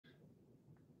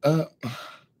Uh,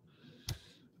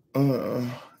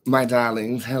 my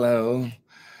darlings, hello.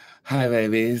 Hi,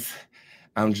 babies.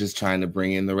 I'm just trying to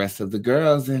bring in the rest of the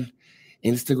girls, and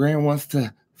Instagram wants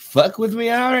to fuck with me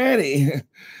already.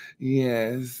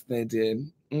 Yes, they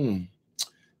did.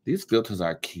 These filters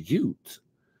are cute.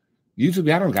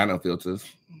 YouTube, I don't got no filters.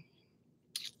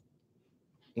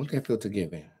 What that filter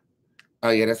giving? Oh,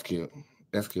 yeah, that's cute.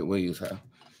 That's cute. We'll use her.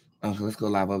 Okay, let's go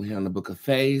live over here on the Book of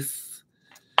Face.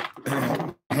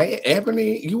 Hey,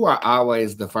 Ebony, you are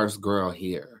always the first girl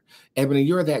here. Ebony,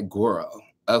 you're that girl.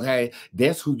 Okay,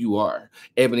 that's who you are.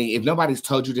 Ebony, if nobody's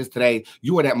told you this today,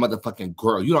 you are that motherfucking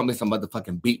girl. You don't miss a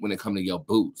motherfucking beat when it comes to your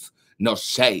boots. No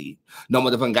shade. No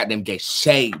motherfucking goddamn gay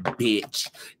shade, bitch.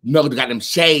 No goddamn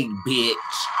shade, bitch.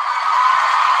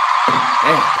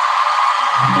 Damn.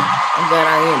 I'm glad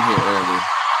I am here early.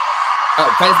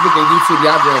 Facebook and YouTube,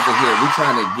 y'all girls are here. We're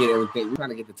trying to get everything. We're trying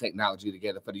to get the technology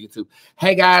together for the YouTube.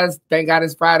 Hey guys, thank God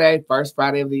it's Friday, first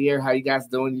Friday of the year. How you guys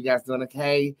doing? You guys doing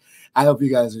okay? I hope you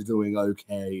guys are doing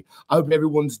okay. I hope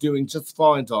everyone's doing just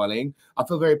fine, darling. I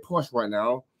feel very posh right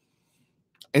now.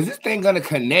 Is this thing gonna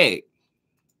connect?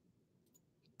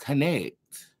 Connect.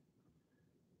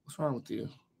 What's wrong with you?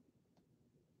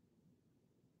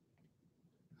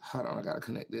 Hold on, I gotta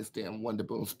connect this damn Wonder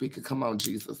Boom speaker. Come on,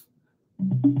 Jesus.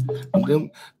 Boom,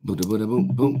 boom, boom, boom,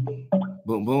 boom,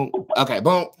 boom, boom. Okay,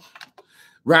 boom.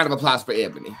 Round of applause for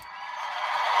Ebony.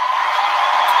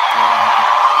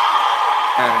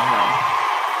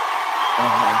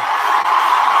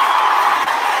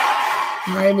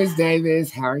 Hi, Miss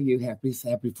Davis. How are you? Happy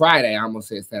Friday. I almost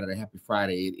said Saturday. Happy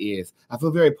Friday. It is. I feel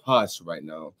very posh right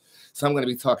now. So I'm going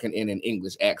to be talking in an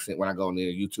English accent when I go on the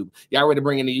YouTube. Y'all ready to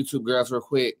bring in the YouTube girls real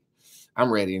quick?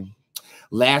 I'm ready.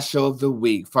 Last show of the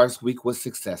week. First week was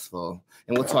successful.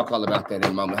 And we'll talk all about that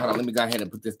in a moment. Hold on. Let me go ahead and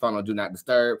put this phone on Do Not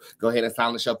Disturb. Go ahead and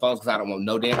silence your phones because I don't want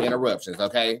no damn interruptions,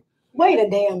 okay? Wait a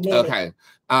damn minute. Okay.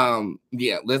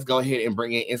 Yeah, let's go ahead and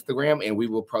bring in Instagram and we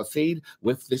will proceed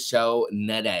with the show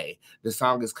today. The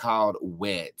song is called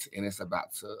Wet and it's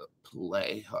about to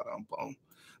play. Hold on, boom.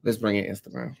 Let's bring in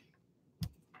Instagram.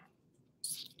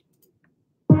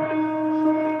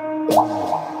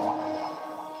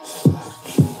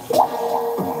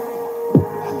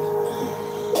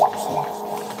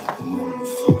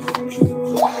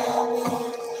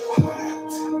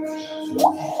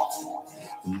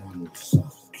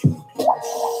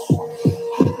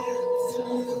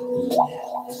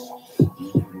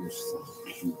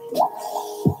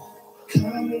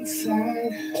 Come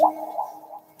inside,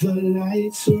 the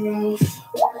lights are off.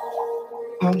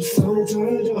 I'm so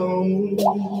turned on,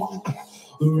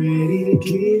 ready to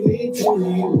give it to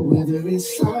you, whether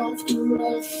it's soft or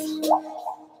rough.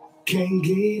 Can't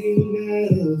get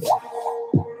enough.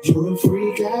 You're a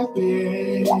freak, I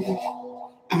bet.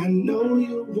 I know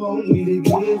you want me to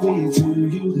give it to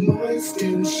you, moist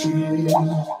and shit.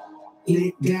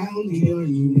 Lick down your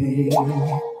neck,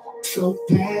 so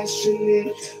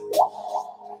passionate.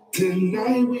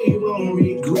 Tonight we won't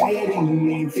regret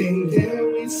anything that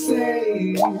we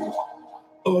say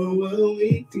or what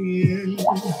we did.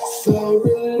 So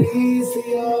release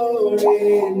your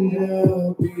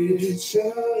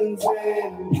inhibitions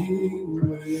and give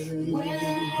way.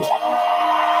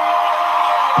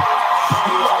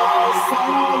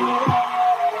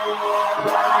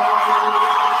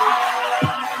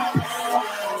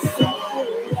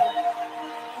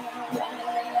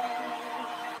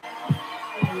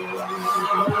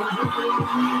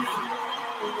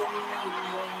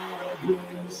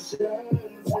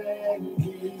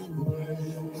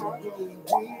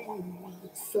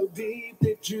 So deep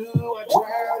that you are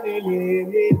drowning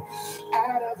in it.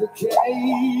 Out of the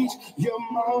cage, your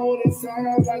moaning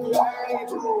sounds like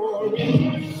lions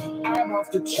roaring. I'm off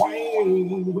the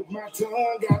train with my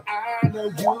tongue out. I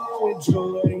know you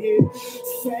enjoy it.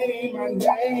 Say my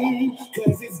name,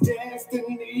 cause it's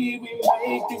destiny. We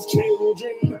make these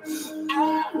children. I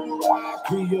will rock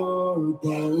your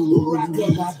boat. Rock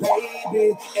my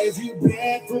baby as you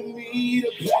beg for me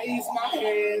to place my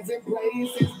hands in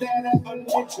places that are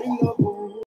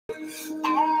unmentionable. I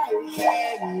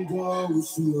can go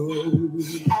slow.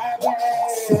 I can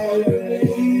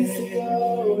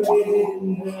your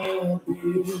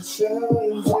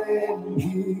inhibitions and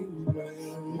give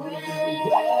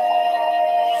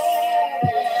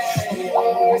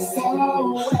you're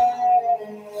so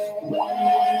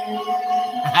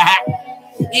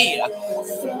yeah.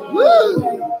 Woo.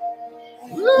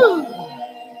 Woo.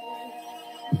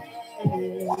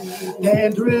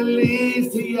 And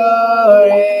release your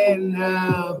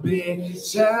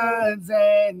inhibitions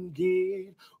and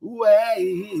give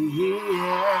way.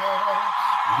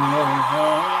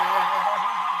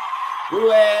 You're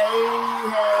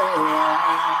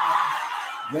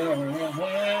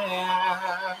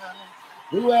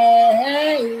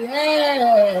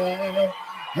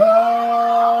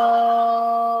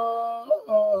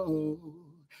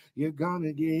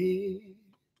gonna get.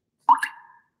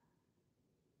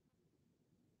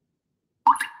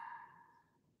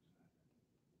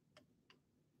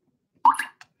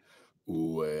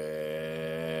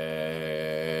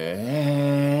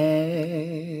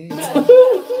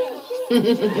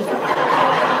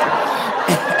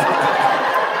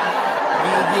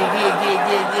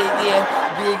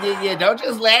 Yeah. Don't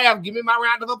just laugh. Give me my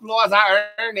round of applause. I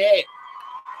earned it.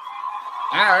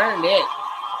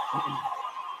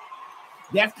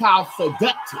 That's called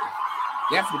seductive.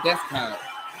 That's what that's called.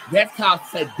 That's called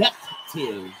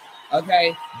seductive.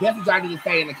 Okay? That's what y'all need to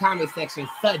say in the comment section.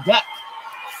 Seduct.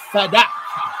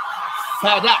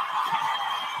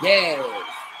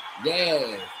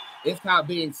 Yes. It's called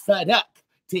being seductive.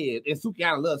 And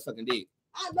Sukiana loves sucking dick.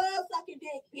 I love sucking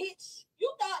dick, bitch. You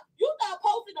thought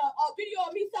posting a video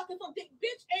of me sucking some dick,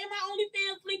 bitch, and my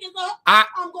OnlyFans link is up.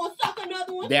 I'm gonna suck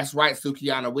another one. That's right,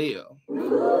 Sukiana will.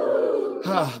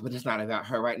 But it's not about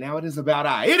her right now. It is about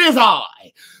I. It is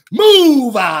I.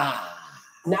 Move on.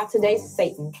 Not today,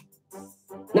 Satan.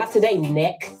 Not today,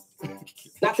 neck.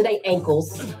 Not today,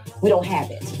 ankles. We don't have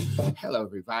it. Hello,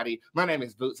 everybody. My name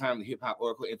is Bootz. I'm the hip-hop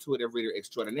oracle, intuitive reader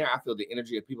extraordinaire. I feel the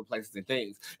energy of people, places, and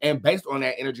things. And based on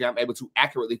that energy, I'm able to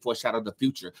accurately foreshadow the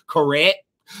future. Correct?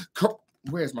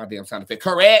 Where's my damn sound effect?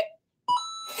 Correct?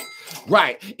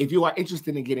 Right. If you are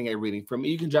interested in getting a reading from me,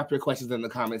 you can drop your questions in the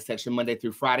comment section Monday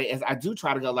through Friday, as I do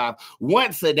try to go live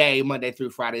once a day, Monday through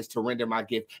Fridays, to render my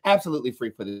gift absolutely free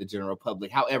for the general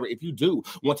public. However, if you do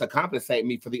want to compensate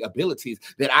me for the abilities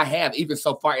that I have, even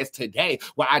so far as today,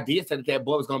 where I did say that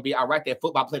boy was going to be all right, that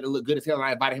football player that looked good as hell, and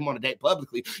I invited him on a date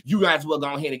publicly, you guys will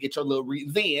go ahead and get your little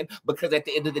readings in, because at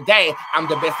the end of the day, I'm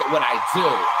the best at what I do.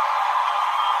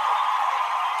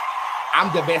 I'm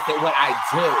the best at what I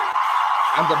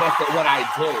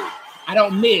do. I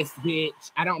don't miss,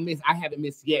 bitch. I haven't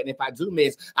missed yet. And if I do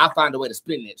miss, I'll find a way to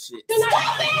spin that shit.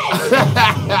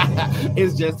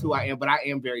 It's just who I am. But I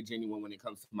am very genuine when it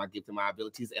comes to my gift and my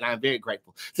abilities. And I'm very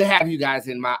grateful to have you guys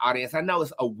in my audience. I know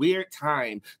it's a weird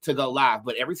time to go live,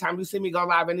 but every time you see me go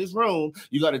live in this room,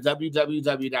 you go to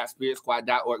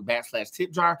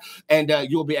www.spiritsquad.org/tipjar, and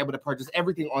you'll be able to purchase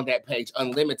everything on that page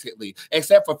unlimitedly,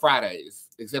 except for Fridays.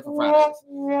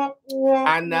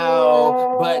 I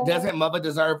know, but doesn't mother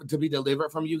deserve to be delivered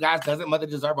from you guys? Doesn't mother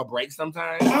deserve a break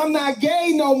sometimes? I'm not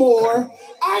gay no more.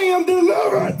 I am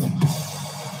delivered.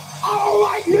 I don't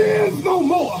like men no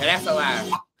more. And that's a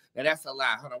lie.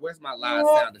 Hold on, where's my lies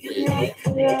sound effect?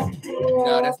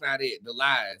 No, that's not it. The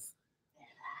lies.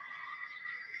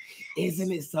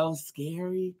 Isn't it so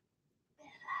scary?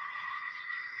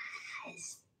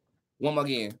 One more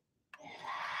again.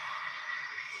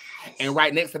 And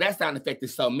right next to that sound effect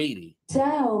is so meaty.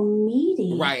 So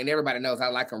meaty. Right, and everybody knows I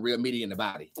like them real meaty in the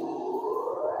body.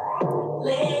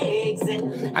 Legs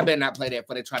and... I better not play that,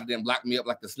 for they try to then block me up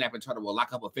like the snapping turtle will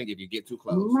lock up a finger if you get too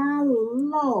close. My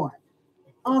Lord.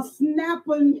 A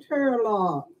snapping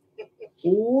turtle.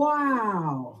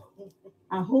 Wow.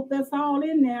 I hope that's all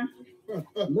in there.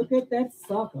 Look at that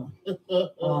sucker.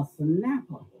 A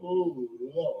snapper. Oh,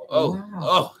 wow.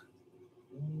 Oh.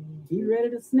 He ready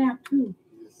to snap too.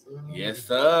 Yes,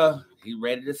 sir. He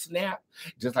ready to snap,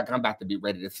 just like I'm about to be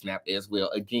ready to snap as well.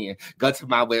 Again, go to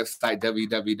my website,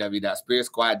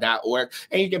 www.spiritsquad.org,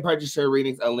 and you can purchase your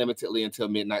readings unlimitedly until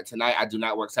midnight tonight. I do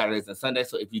not work Saturdays and Sundays,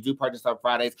 so if you do purchase on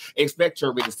Fridays, expect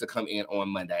your readings to come in on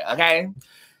Monday. Okay?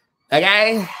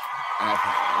 Okay?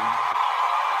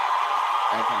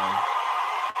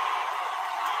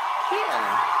 Yeah.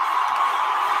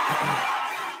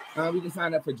 You can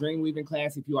sign up for Dream Weaving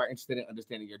class if you are interested in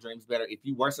understanding your dreams better. If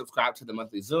you were subscribed to the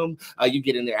monthly Zoom, you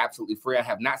get in there absolutely free. I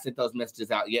have not sent those messages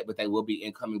out yet, but they will be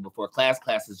incoming before class.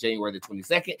 Class is January the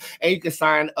 22nd. And you can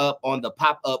sign up on the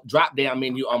pop-up drop-down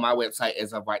menu on my website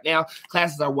as of right now.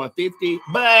 Classes are $150,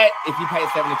 but if you pay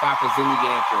 $75 for Zoom, you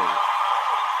get in free.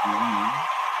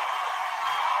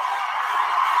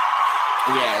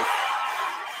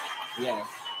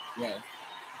 Yes.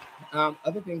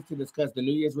 Other things to discuss. The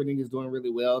New Year's reading is doing really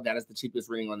well. That is the cheapest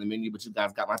reading on the menu, but you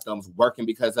guys got my thumbs working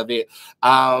because of it.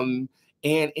 And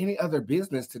any other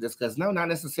business to discuss? No, not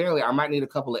necessarily. I might need a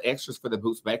couple of extras for the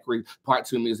Bootz Bakery Part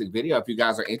 2 music video. If you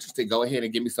guys are interested, go ahead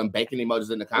and give me some bacon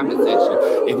emojis in the comment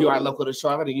section. If you are local to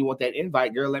Charlotte and you want that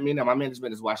invite, girl, let me know. My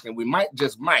management is watching, and we might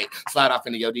slide off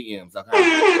into your DMs, okay?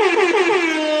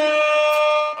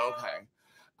 Okay.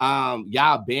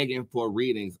 Y'all begging for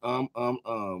readings.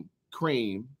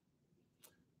 Cream.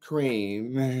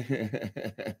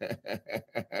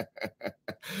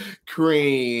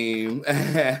 Cream.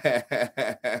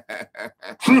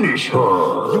 Finish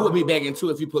her. You would be begging too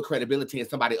if you put credibility in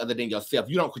somebody other than yourself.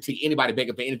 You don't critique anybody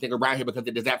begging for anything around here because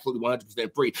it is absolutely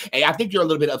 100% free. And I think you're a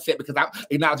little bit upset because I'm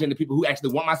acknowledging the people who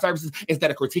actually want my services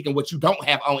instead of critiquing what you don't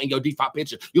have on in your default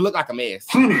picture. You look like a mess.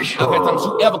 Finish her. Okay, so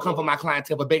don't you ever come for my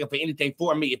clientele for begging for anything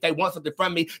for me. If they want something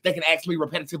from me, they can ask me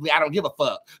repetitively. I don't give a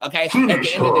fuck. Okay? At the end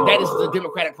of the day, this is a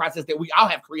democratic process that we all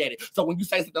have created. So when you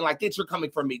say something like this, you're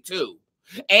coming for me too.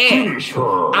 And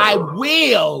I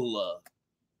will.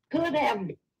 Could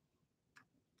have.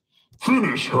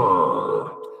 Finish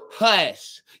her.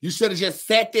 Hush. You should have just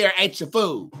sat there and ate your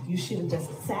food. You should have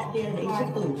just sat there and ate your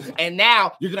food. And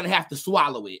now you're going to have to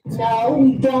swallow it. No,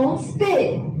 we don't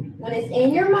spit. When it's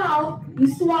in your mouth,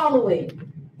 you swallow it.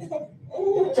 Shut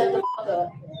the fuck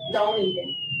up. Don't eat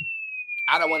it.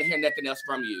 I don't want to hear nothing else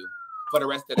from you for the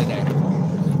rest of the day.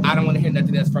 I don't want to hear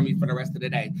nothing else from you for the rest of the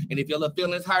day. And if your little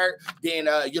feelings hurt, then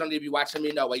you don't need to be watching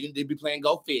me no way. You need to be playing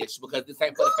Go Fish because this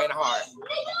ain't for the faint of heart.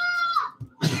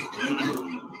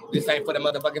 This ain't for the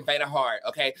motherfucking faint of heart,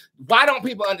 okay? Why don't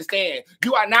people understand?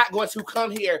 You are not going to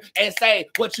come here and say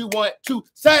what you want to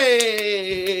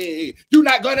say. You're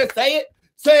not going to say it.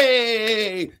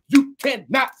 Say, you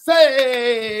cannot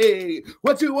say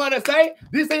what you want to say.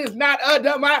 This is not a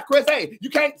democracy. You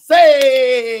can't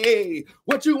say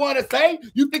what you want to say.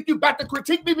 You think you about to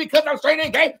critique me because I'm straight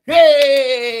and gay?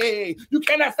 Hey, you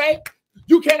cannot say.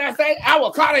 You cannot say. I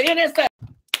will call the NSA.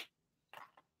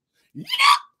 Yeah.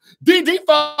 DD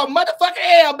for motherfucking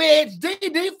L, bitch.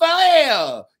 DD for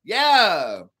L.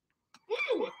 Yeah.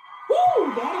 Ooh,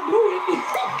 that'll do it.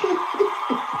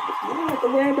 You don't have to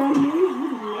worry about me.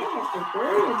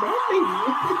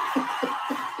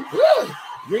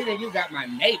 Rita, you got my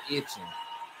nape itching.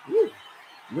 Woo.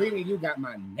 Rita, you got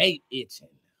my nape itching.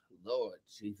 Lord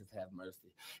Jesus, have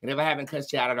mercy. And if I haven't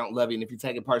cussed you out, I don't love you. And if you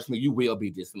take it personally, you will be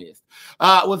dismissed.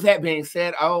 With that being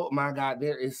said, oh my God,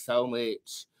 there is so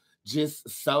much, just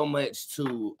so much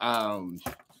to, oh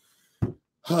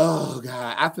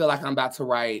God, I feel like I'm about to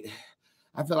write.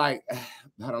 I feel like,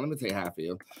 hold on, let me tell you how I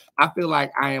feel. I feel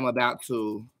like I am about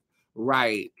to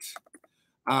write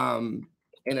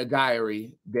in a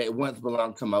diary that once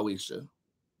belonged to Moesha.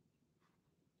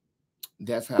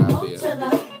 That's how I feel.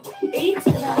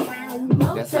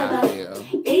 That's how I feel.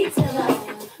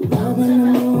 Love in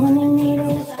the morning,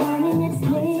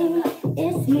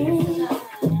 it's me.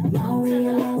 Now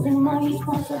realizing my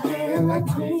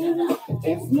responsibility,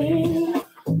 it's me.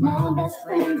 My best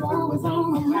friend's always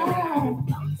on my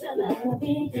mind. Let me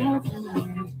be girl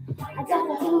tonight. I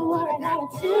gotta do what I gotta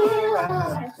do.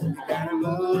 Gotta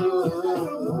move.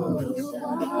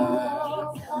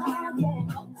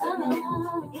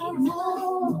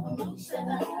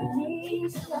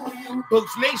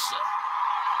 Boots Nation.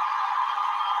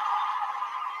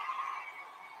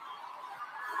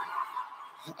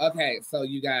 Okay, so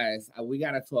you guys, we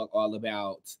got to talk all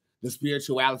about the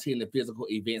spirituality and the physical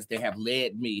events that have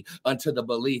led me unto the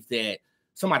belief that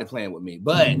somebody playing with me.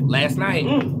 But last night,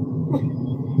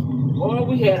 boy,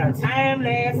 we had a time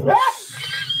last night.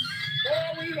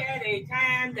 Boy, we had a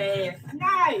time last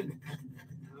night.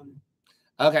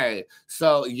 okay,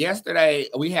 so yesterday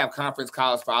we have conference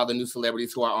calls for all the new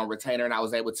celebrities who are on retainer, and I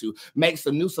was able to make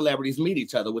some new celebrities meet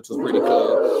each other, which was pretty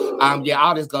cool. Yeah,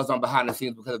 all this goes on behind the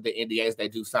scenes because of the NDAs they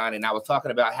do sign, and I was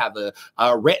talking about how the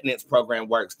retinence program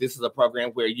works. This is a program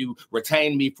where you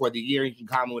retain me for the year. You can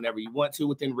call me whenever you want to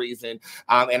within reason,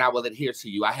 and I will adhere to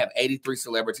you. I have 83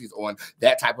 celebrities on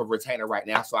that type of retainer right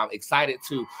now, so I'm excited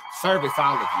to service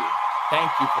all of you.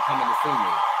 Thank you for coming to see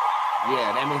me.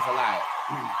 Yeah, that means a lot.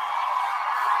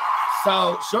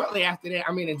 So shortly after that,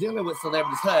 I mean, in dealing with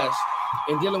celebrities,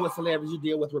 in dealing with celebrities, you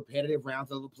deal with repetitive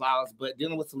rounds of applause, but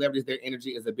dealing with celebrities, their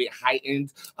energy is a bit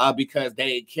heightened because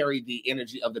they carry the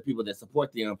energy of the people that support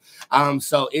them.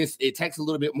 So it takes a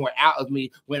little bit more out of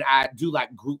me when I do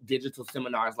like group digital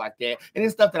seminars like that. And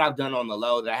it's stuff that I've done on the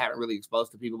low that I haven't really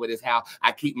exposed to people, but it's how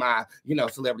I keep my,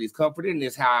 celebrities comforted, and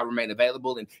it's how I remain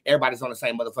available. And everybody's on the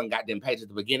same motherfucking goddamn page at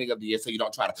the beginning of the year, so you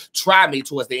don't try me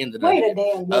towards the end of the year.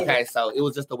 Okay, so it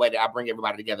was just the way that I bring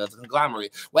everybody together as a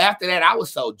conglomerate. Well, after that, I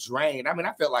was so drained. I mean,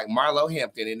 I felt like Marlo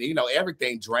Hampton, and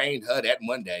everything drained her that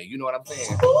Monday. You know what I'm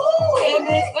saying? Who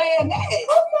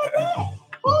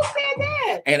said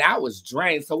that? And I was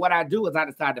drained. So what I do is I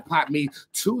decided to pop me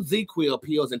 2 ZQL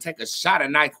pills and take a shot of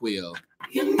NyQuil.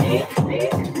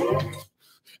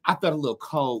 I felt a little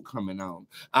cold coming on.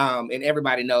 And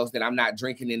everybody knows that I'm not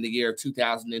drinking in the year of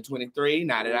 2023.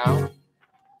 Not at all.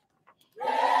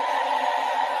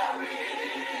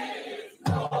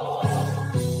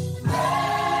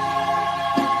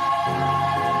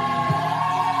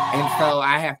 And So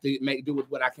I have to make do with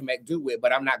what I can make do with,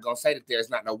 but I'm not gonna say that there's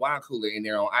not no wine cooler in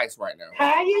there on ice right now.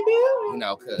 How you doing? You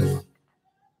know, cause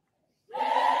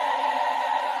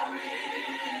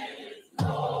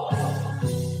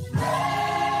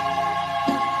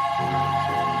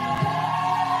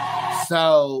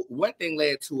so one thing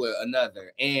led to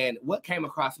another, and what came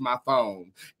across my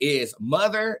phone is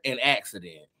mother and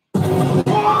accident.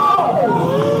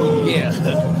 Yeah.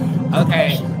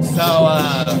 Okay. So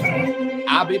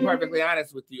I'll be perfectly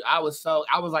honest with you. I was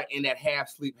like in that half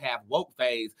sleep, half woke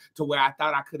phase to where I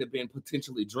thought I could have been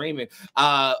potentially dreaming.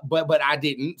 But I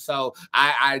didn't. So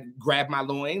I grabbed my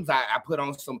loins. I put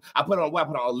on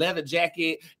a leather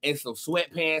jacket and some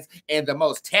sweatpants and the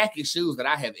most tacky shoes that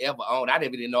I have ever owned. I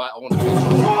didn't even know I owned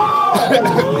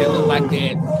them. They look like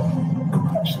that.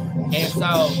 And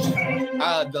so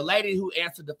the lady who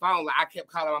answered the phone, like I kept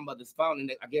calling my mother's phone,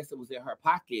 and I guess it was in her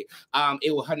pocket.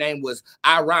 Her name was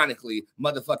ironically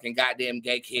motherfucking goddamn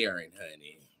gay Karen,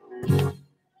 honey.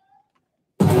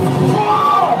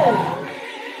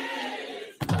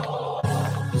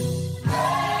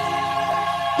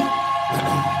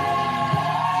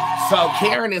 So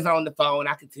Karen is on the phone.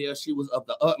 I could tell she was of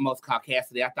the utmost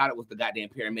caucasity. I thought it was the goddamn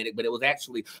paramedic, but it was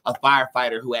actually a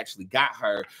firefighter who actually got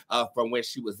her from where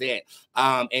she was at.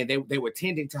 And they were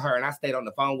tending to her, and I stayed on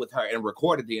the phone with her and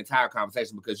recorded the entire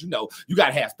conversation because, you know, you got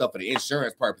to have stuff for the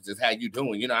insurance purposes. How you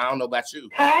doing? You know, I don't know about you.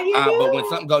 How you doing? But when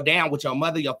something go down with your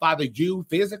mother, your father, you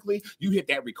physically, you hit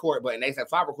that record button. They said,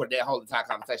 so I recorded that whole entire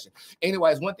conversation.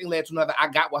 Anyways, one thing led to another. I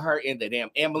got with her in the damn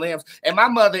ambulance, and my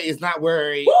mother is not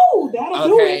worried. Woo,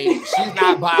 okay. She's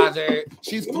not bothered.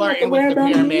 She's flirting with the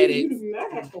paramedics. You do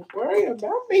not have to worry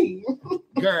about me.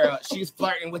 Girl, she's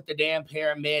flirting with the damn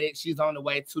paramedic. She's on the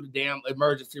way to the damn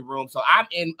emergency room. So I'm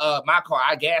in my car.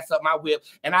 I gas up my whip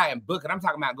and I am booking. I'm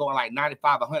talking about going like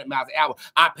 95, 100 miles an hour.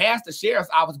 I passed the sheriff's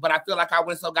office, but I feel like I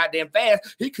went so goddamn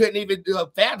fast, he couldn't even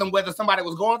fathom whether somebody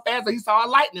was going fast or he saw a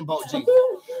lightning bolt. Jesus.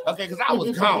 Okay, because I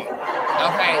was gone.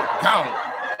 Okay, gone.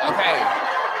 Okay.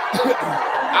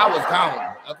 I was gone.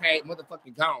 Okay,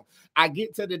 motherfucking gone. I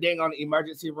get to the dang on the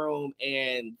emergency room,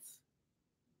 and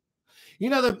you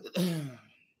know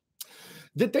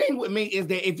the thing with me is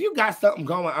that if you got something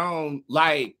going on,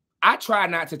 like I try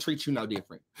not to treat you no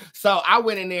different. So I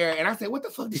went in there and I said, "What the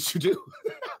fuck did you do?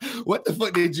 What the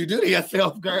fuck did you do to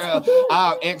yourself, girl?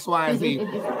 X, Y, and Z."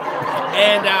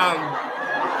 And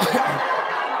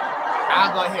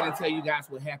I'll go ahead and tell you guys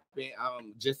what happened,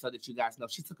 just so that you guys know.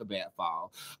 She took a bad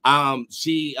fall.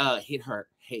 She hit her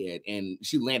head and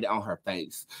she landed on her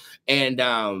face, and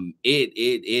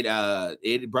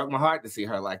it broke my heart to see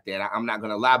her like that. I'm not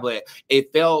gonna lie, but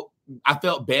I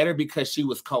felt better because she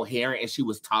was coherent and she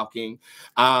was talking,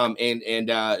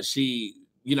 and she.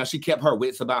 You know, she kept her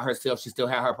wits about herself. She still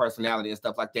had her personality and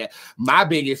stuff like that. My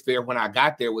biggest fear when I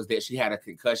got there was that she had a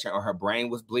concussion or her brain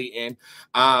was bleeding,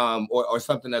 or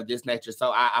something of this nature.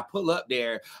 So I pull up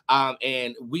there,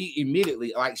 and we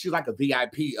immediately, like, she's like a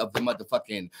VIP of the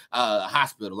motherfucking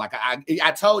hospital. Like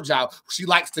I told y'all, she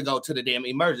likes to go to the damn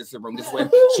emergency room. This is where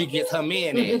she gets her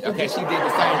men in. Okay, she did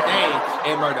the same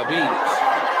thing in Myrtle Beach.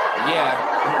 Yeah.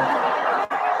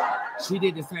 She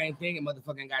did the same thing in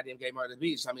motherfucking goddamn gay Myrtle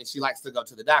Beach. I mean, she likes to go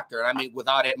to the doctor. I mean, with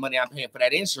all that money I'm paying for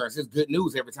that insurance, it's good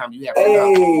news every time you have to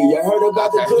go. Hey, you heard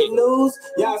about the good news?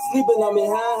 Y'all sleeping on me,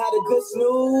 huh? Had a good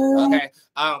snooze. Okay.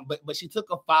 But she took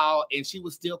a fall and she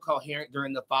was still coherent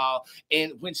during the fall.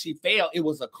 And when she fell, it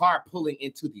was a car pulling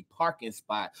into the parking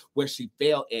spot where she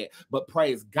fell at. But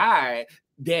praise God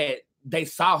that they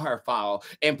saw her fall,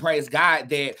 and praise God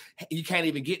that you can't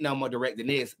even get no more direct than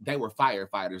this. They were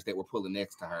firefighters that were pulling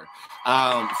next to her.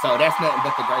 So that's nothing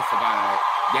but the grace of God.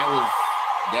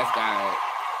 That's God.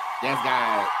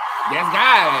 That's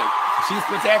God. She's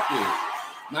protected.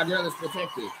 My girl is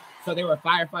protected. So there were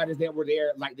firefighters that were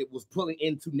there, like that was pulling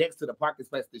into next to the parking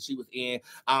space that she was in.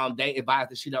 They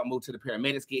advised that she don't move till the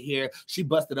paramedics get here. She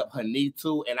busted up her knee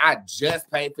too, and I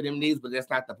just paid for them knees, but that's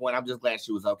not the point. I'm just glad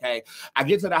she was okay. I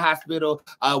get to the hospital.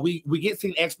 We get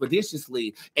seen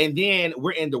expeditiously, and then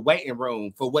we're in the waiting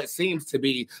room for what seems to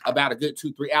be about a good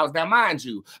 2-3 hours. Now, mind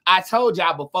you, I told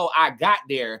y'all before I got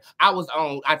there, I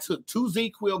took 2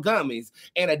 Z-Quil gummies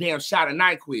and a damn shot of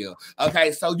NyQuil.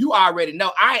 Okay, so you already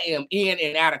know I am in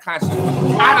and out of. I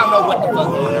don't know what the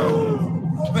fuck going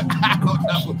on. I don't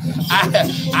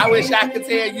know. I wish I could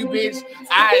tell you, bitch.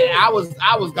 I was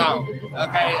gone.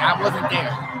 Okay, I wasn't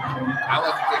there.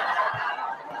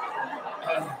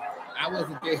 I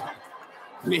wasn't there.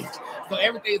 Bitch. So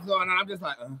everything's going on. I'm just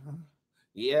like,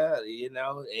 yeah, you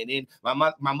know. And then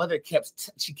my mother kept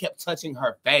touching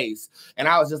her face, and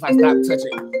I was just like, stop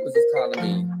touching. What's this calling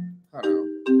me? Hold on.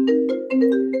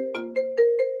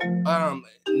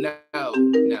 no.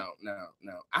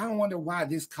 I don't wonder why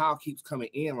this call keeps coming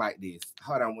in like this.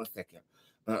 Hold on 1 second.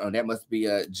 That must be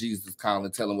Jesus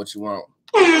calling, telling what you want.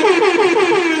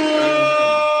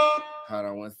 Hold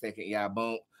on 1 second. Yeah,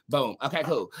 boom. Boom. Okay,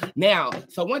 cool. Now,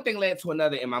 so one thing led to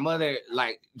another, and my mother,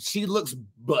 like, she looks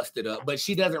busted up, but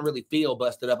she doesn't really feel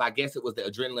busted up. I guess it was the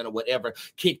adrenaline or whatever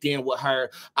kicked in with her.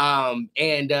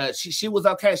 She was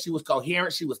okay. She was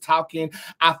coherent. She was talking.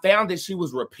 I found that she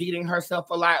was repeating herself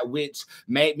a lot, which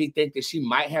made me think that she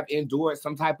might have endured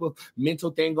some type of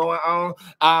mental thing going on.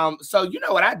 So you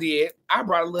know what I did? I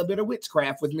brought a little bit of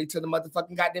witchcraft with me to the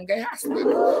motherfucking goddamn gay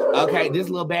hospital. Okay, this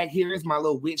little bag here is my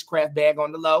little witchcraft bag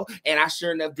on the low, and I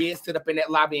sure enough did sit up in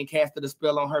that lobby and casted a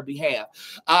spell on her behalf.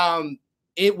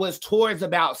 It was towards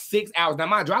about 6 hours. Now,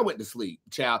 mind you, I went to sleep,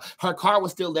 child. Her car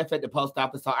was still left at the post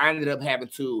office, so I ended up having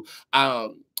to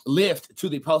lift to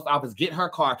the post office, get her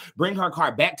car, bring her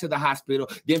car back to the hospital,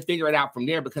 then figure it out from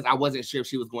there because I wasn't sure if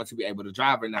she was going to be able to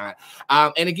drive or not.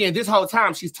 And again, this whole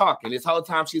time she's talking. This whole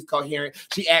time she's coherent.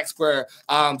 She asked for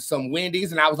some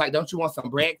Wendy's, and I was like, don't you want some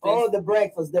breakfast? Oh, the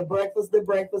breakfast.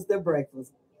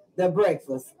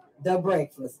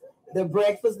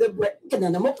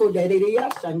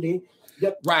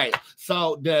 Right.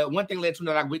 So the one thing led to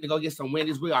another. I went to go get some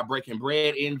Wendy's. We are breaking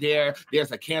bread in there.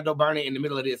 There's a candle burning in the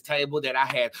middle of this table that I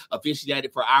had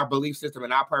officiated for our belief system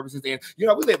and our purposes. And you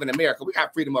know, we live in America. We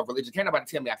got freedom of religion. Can't nobody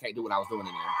tell me I can't do what I was doing in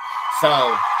there. So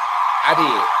I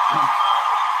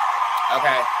did.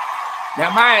 Okay. Now,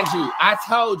 mind you, I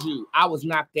told you I was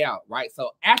knocked out, right? So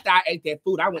after I ate that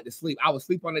food, I went to sleep. I was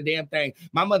asleep on the damn thing.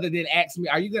 My mother then asked me,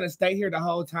 are you going to stay here the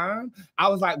whole time? I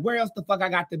was like, where else the fuck I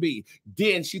got to be?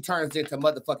 Then she turns into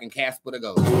motherfucking Casper the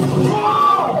Ghost.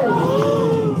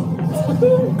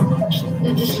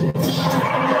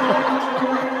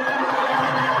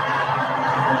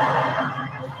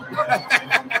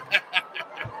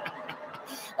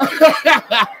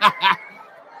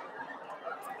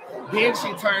 Then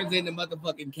she turns into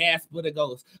motherfucking Casper the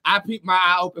Ghost. I peeped my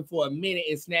eye open for a minute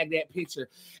and snagged that picture,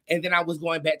 and then I was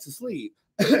going back to sleep.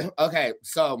 Okay,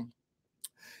 so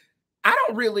I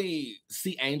don't really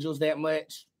see angels that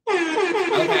much.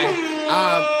 Okay,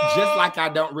 just like I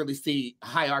don't really see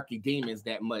hierarchy demons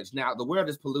that much. Now, the world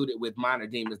is polluted with minor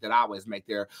demons that always make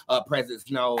their presence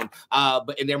known,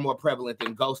 but they're more prevalent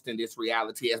than ghosts in this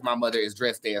reality, as my mother is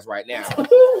dressed as right now.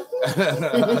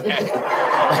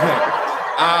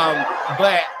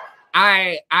 But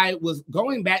I was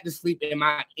going back to sleep in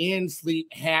my in-sleep,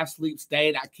 half-sleep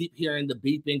state. I keep hearing the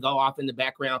beeping go off in the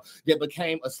background that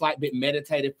became a slight bit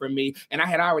meditative for me. And I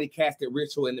had already casted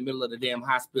ritual in the middle of the damn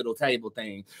hospital table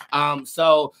thing.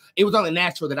 So it was only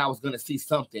natural that I was going to see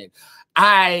something.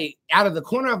 Out of the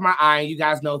corner of my eye, you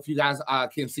guys know if you guys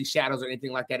can see shadows or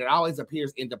anything like that, it always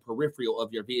appears in the peripheral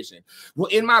of your vision. Well,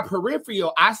 in my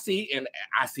peripheral, I see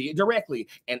it directly,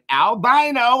 an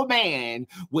albino man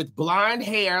with blonde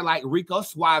hair like Rico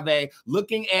Suave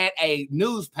looking at a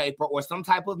newspaper or some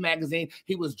type of magazine.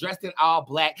 He was dressed in all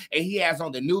black, and he has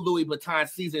on the new Louis Vuitton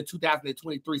season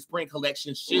 2023 spring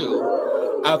collection shoe.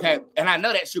 Okay, and I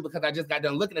know that shoe because I just got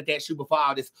done looking at that shoe before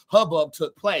all this hubbub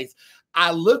took place.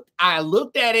 I looked at I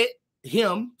looked at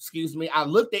him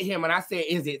and I said,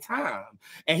 is it time?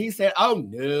 And he said, oh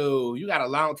no, you got a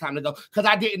long time to go. Because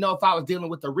I didn't know if I was dealing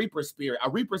with a Reaper spirit. A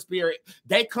Reaper spirit,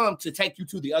 they come to take you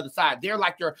to the other side. They're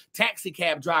like your taxi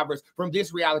cab drivers from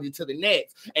this reality to the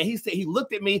next. And he said, he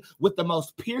looked at me with the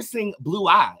most piercing blue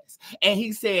eyes. And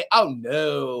he said, oh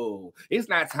no, it's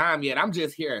not time yet. I'm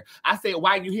just here. I said,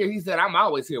 why are you here? He said, I'm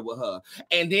always here with her.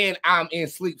 And then I'm in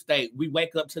sleep state. We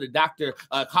wake up to the doctor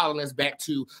calling us back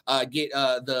to get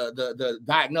the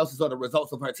diagnosis or the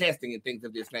results of her testing and things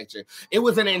of this nature. It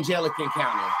was an angelic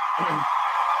encounter.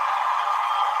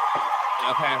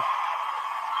 Okay.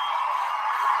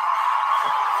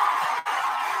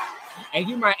 And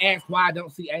you might ask why I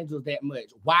don't see angels that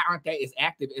much. Why aren't they as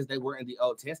active as they were in the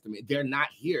Old Testament? They're not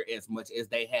here as much as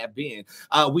they have been.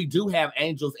 We do have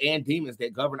angels and demons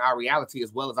that govern our reality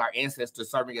as well as our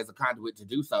ancestors serving as a conduit to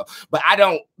do so. But I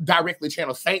don't directly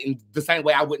channel Satan the same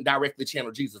way I wouldn't directly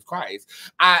channel Jesus Christ.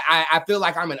 I feel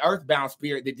like I'm an earthbound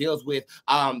spirit that deals with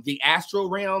the astral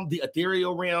realm, the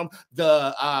ethereal realm,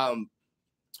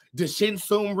 the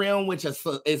Shinsum realm, which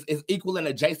is equal and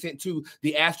adjacent to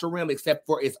the astral realm, except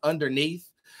for it's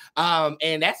underneath.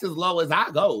 And that's as low as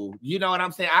I go. You know what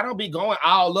I'm saying? I don't be going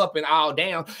all up and all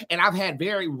down. And I've had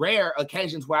very rare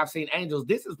occasions where I've seen angels.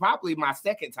 This is probably my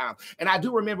second time. And I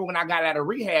do remember when I got out of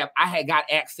rehab, I had got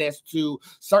access to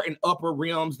certain upper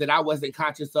realms that I wasn't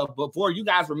conscious of before. You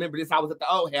guys remember this? I was at the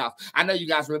old house. I know you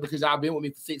guys remember because y'all been with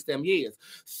me for 6-7 years.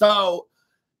 So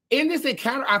in this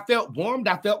encounter, I felt warmed.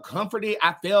 I felt comforted.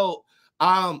 I felt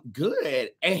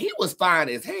Good. And he was fine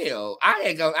as hell. I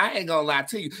ain't gonna lie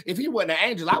to you. If he wasn't an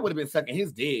angel, I would have been sucking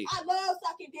his dick. I love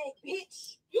sucking dick,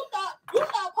 bitch. You thought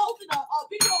posting a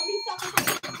video of me sucking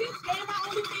some dick, bitch, and my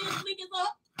OnlyFans link is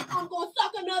up. I'm gonna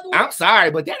suck another one. I'm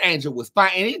sorry, but that angel was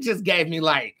fine, and it just gave me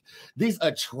like this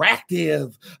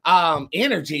attractive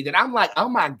energy that I'm like, oh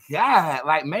my God,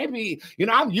 like maybe, you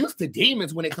know, I'm used to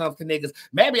demons when it comes to niggas.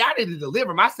 Maybe I need to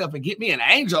deliver myself and get me an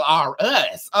angel or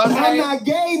us. Okay? I'm not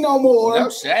gay no more. No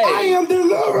shade. I am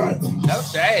delivered. No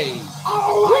shade.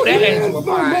 Oh, that angel was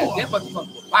fine. That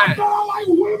motherfucker was fine. I like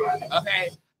women. Okay.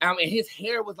 And his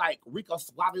hair was like Rico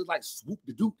Suave. It was like swoop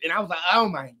the doop. And I was like, oh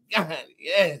my God,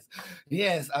 yes.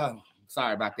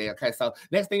 Sorry about that. Okay, so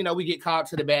next thing you know, we get called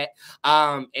to the back.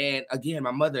 And again,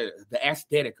 my mother, the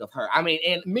aesthetic of her. I mean,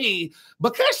 and me,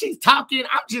 because she's talking,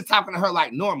 I'm just talking to her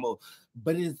like normal.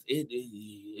 But I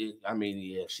mean,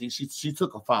 yeah, she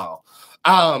took a fall.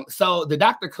 So the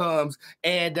doctor comes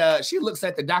and she looks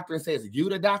at the doctor and says, "You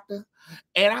the doctor?"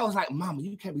 And I was like, "Mama,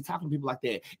 you can't be talking to people like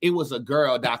that." It was a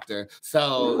girl doctor,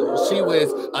 so she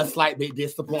was a slight bit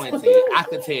disappointed. I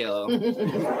could tell.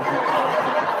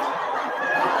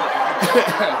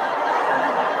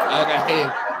 Okay.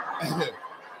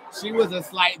 She was a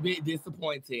slight bit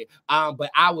disappointed, but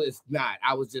I was not.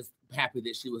 I was just happy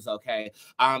that she was okay.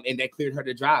 And they cleared her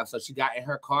to drive. So she got in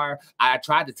her car. I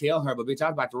tried to tell her, but bitch, I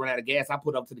was about to run out of gas. I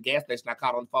pulled up to the gas station. I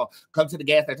called on the phone. Come to the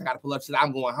gas station. I got to pull up. She said,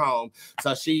 I'm going home.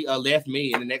 So she left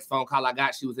me. And the next phone call I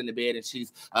got, she was in the bed and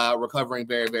she's recovering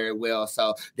very, very well.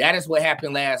 So that is what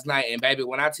happened last night. And baby,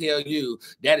 when I tell you,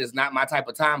 that is not my type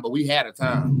of time, but we had a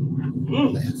time.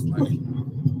 Last night.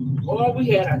 Boy, we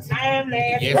had a time last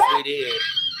night. Yes, we did. Boy,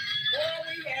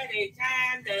 we had a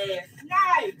time last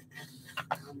night.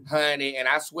 Honey, and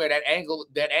I swear that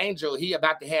angel, he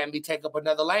about to have me take up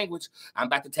another language. I'm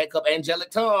about to take up angelic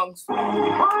tongues.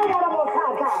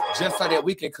 Just so that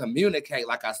we can communicate,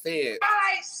 like I said.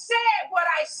 I said what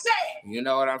I said. You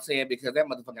know what I'm saying? Because that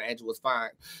motherfucking angel was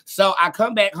fine. So I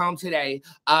come back home today,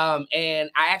 and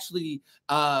I actually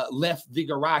left the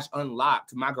garage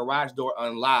unlocked, my garage door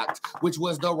unlocked, which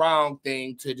was the wrong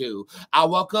thing to do. I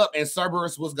woke up and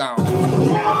Cerberus was gone.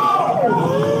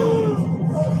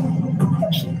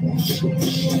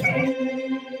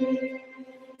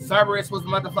 Cerberus was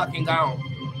motherfucking gone.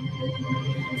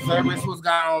 Cerberus was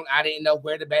gone. I didn't know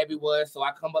where the baby was, so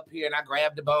I come up here and I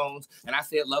grabbed the bones and I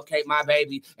said, locate my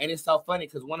baby. And it's so funny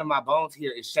because one of my bones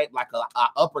here is shaped like a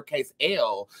uppercase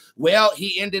L. Well,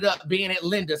 he ended up being at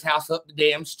Linda's house up the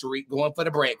damn street going for the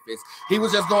breakfast. He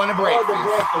was just going to breakfast.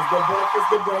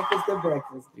 The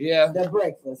breakfast. Yeah. The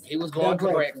breakfast. He was going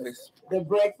to breakfast. The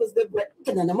breakfast.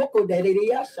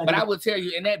 But I will tell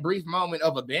you, in that brief moment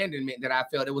of abandonment that I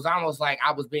felt, it was almost like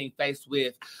I was being faced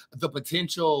with the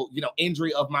potential,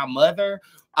 injury of my mother.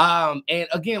 And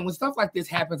again, when stuff like this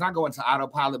happens, I go into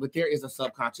autopilot, but there is a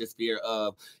subconscious fear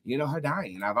of, her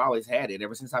dying. I've always had it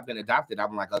ever since I've been adopted.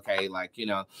 I'm like, okay,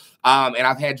 and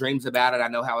I've had dreams about it. I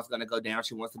know how it's going to go down.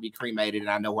 She wants to be cremated and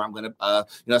I know where I'm going to,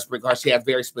 sprinkle her. She has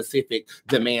very specific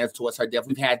demands towards her death.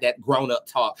 We've had that grown up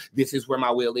talk. This is where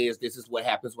my will is. This is what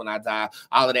happens when I die.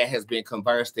 All of that has been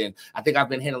conversed. And I think I've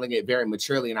been handling it very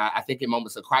maturely. And I think in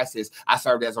moments of crisis, I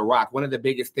served as a rock. One of the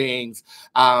biggest things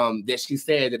that she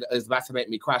said that is about to make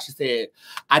me cry. She said,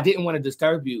 I didn't want to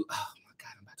disturb you. Oh my God,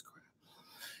 I'm about to cry.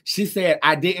 She said,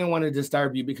 I didn't want to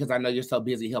disturb you because I know you're so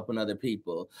busy helping other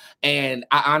people. And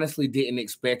I honestly didn't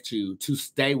expect you to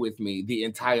stay with me the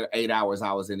entire 8 hours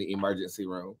I was in the emergency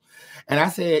room. And I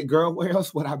said, girl, where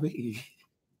else would I be?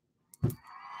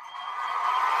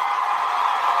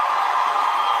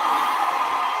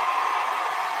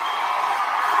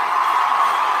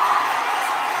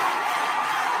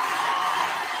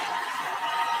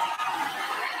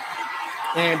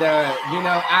 And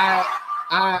I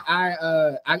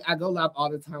go live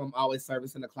all the time. I'm always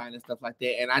servicing the client and stuff like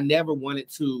that. And I never wanted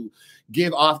to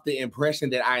give off the impression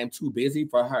that I am too busy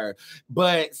for her.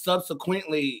 But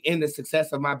subsequently, in the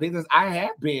success of my business, I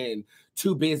have been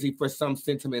too busy for some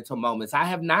sentimental moments. I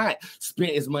have not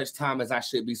spent as much time as I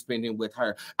should be spending with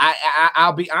her.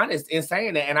 I'll be honest in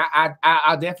saying that. And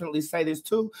I'll definitely say this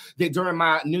too, that during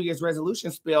my New Year's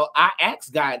resolution spell, I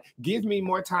asked God, give me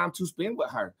more time to spend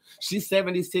with her. She's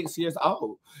 76 years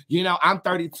old. I'm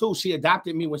 32. She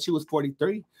adopted me when she was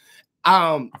 43,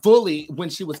 fully when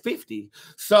she was 50.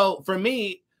 So for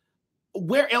me,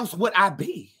 where else would I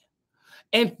be?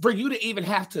 And for you to even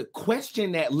have to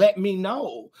question that, let me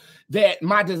know that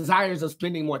my desires of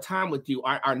spending more time with you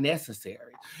are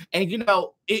necessary. And, you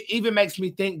know, it even makes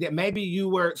me think that maybe you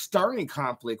were stirring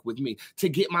conflict with me to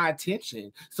get my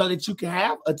attention so that you can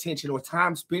have attention or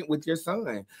time spent with your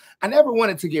son. I never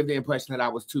wanted to give the impression that I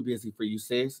was too busy for you,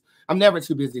 sis. I'm never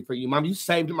too busy for you, Mom. You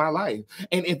saved my life.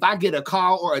 And if I get a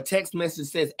call or a text message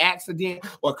that says accident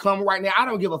or come right now, I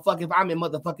don't give a fuck if I'm in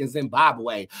motherfucking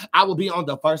Zimbabwe. I will be on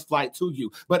the first flight to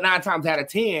you. But 9 times out of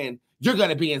 10, you're going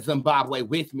to be in Zimbabwe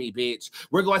with me, bitch.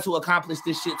 We're going to accomplish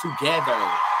this shit together.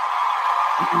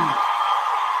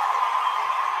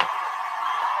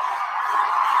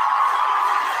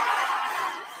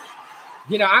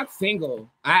 You know, I'm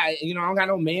single. I don't got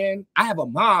no man. I have a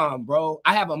mom, bro.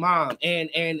 I have a mom.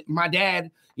 And my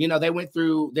dad, you know, they went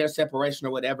through their separation or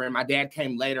whatever, and my dad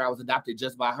came later. I was adopted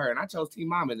just by her, and I chose Team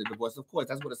Mom in the divorce. Of course,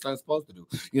 that's what a son's supposed to do.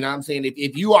 You know what I'm saying?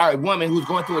 If you are a woman who's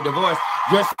going through a divorce,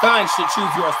 your son should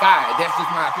choose your side. That's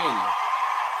just my opinion.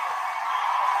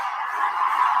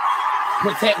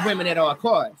 Protect women at all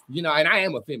costs. You know, and I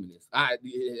am a feminist.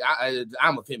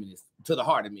 I'm a feminist to the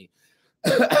heart of me.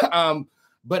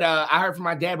 But I heard from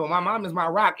my dad, but my mom is my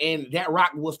rock, and that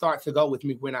rock will start to go with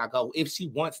me when I go, if she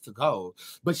wants to go.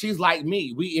 But she's like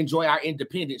me. We enjoy our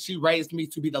independence. She raised me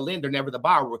to be the lender, never the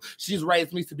borrower. She's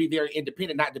raised me to be very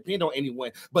independent, not depend on anyone,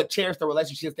 but cherish the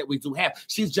relationships that we do have.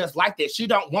 She's just like that. She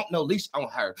don't want no leash on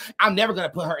her. I'm never going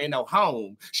to put her in no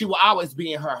home. She will always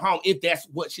be in her home if that's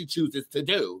what she chooses to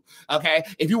do, okay?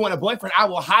 If you want a boyfriend, I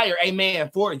will hire a man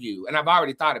for you, and I've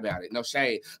already thought about it. No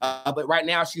shade. But right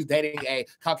now, she's dating a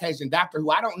Caucasian doctor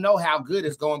who I don't know how good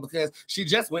it's going because she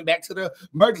just went back to the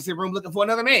emergency room looking for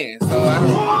another man. So I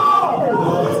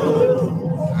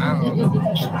don't know.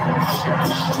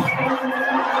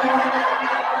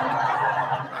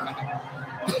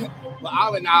 But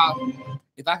all in all,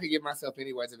 if I could give myself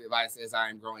any words of advice as I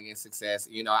am growing in success,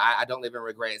 you know, I don't live in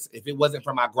regrets. If it wasn't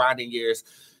for my grinding years,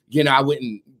 you know, I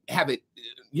wouldn't have it,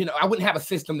 you know, I wouldn't have a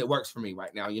system that works for me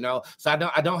right now, you know? So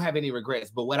I don't have any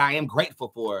regrets, but what I am grateful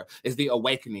for is the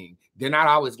awakening. They're not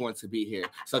always going to be here.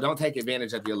 So don't take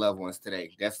advantage of your loved ones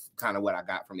today. That's kind of what I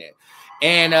got from that.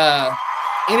 And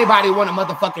anybody want a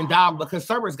motherfucking dog? Because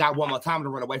Cerberus got one more time to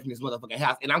run away from this motherfucking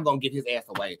house, and I'm going to get his ass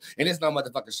away. And it's no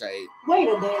motherfucking shade. Wait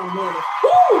a damn minute.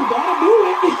 Woo, that'll do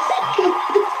it.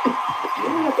 You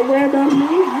don't have to worry about me. You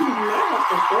don't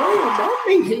have to worry about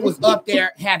me. He was up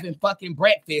there having fucking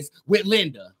breakfast with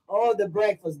Linda. Oh, the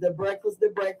breakfast. He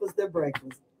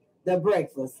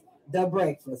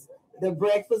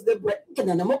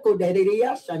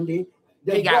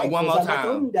got one more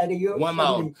time. One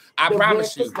more. I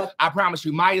promise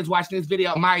you. Maya's watching this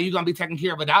video. Maya, you're going to be taking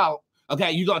care of a dog.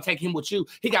 Okay, you're going to take him with you.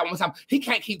 He got one more time. He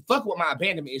can't keep fucking with my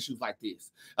abandonment issues like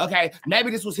this. Okay,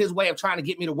 maybe this was his way of trying to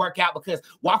get me to work out because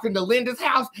walking to Linda's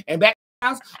house and back to the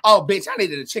house, oh, bitch, I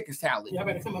needed a chicken salad. Y'all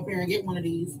better come up here and get one of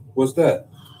these. What's that?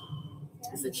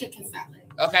 It's a chicken salad.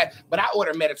 Okay, but I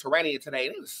ordered Mediterranean today.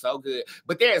 It was so good.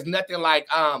 But there is nothing like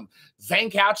Zane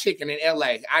Cow chicken in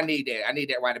LA. I need that. I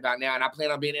need that right about now. And I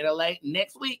plan on being in LA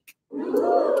next week.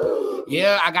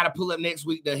 Yeah, I got to pull up next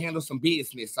week to handle some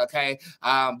business, okay?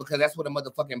 Because that's what a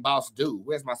motherfucking boss do.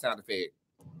 Where's my sound effect?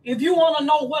 If you want to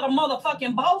know what a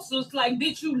motherfucking boss looks like,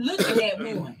 bitch, you looking at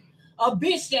one. A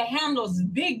bitch that handles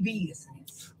big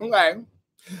business. Okay.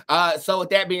 So with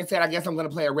that being said, I guess I'm going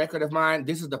to play a record of mine.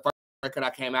 This is the first record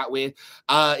I came out with.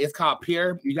 It's called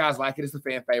Pure. You guys like it. It's a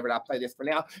fan favorite. I'll play this for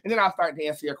now, and then I'll start to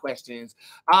answer your questions.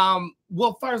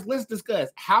 Well, first, let's discuss.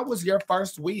 How was your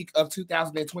first week of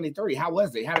 2023? How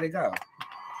was it? How did it go?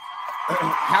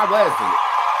 How was it?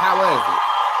 How was it?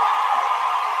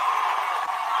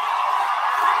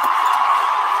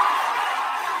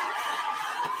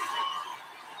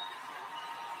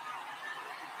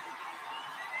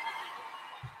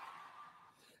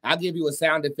 I'll give you a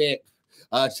sound effect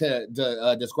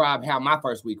to describe how my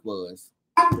first week was.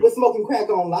 I was smoking crack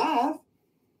on live.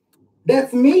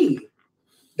 That's me.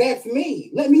 That's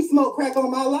me. Let me smoke crack on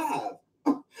my live.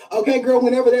 Okay, girl,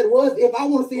 whenever that was, if I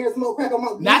want to sit here and smoke crack on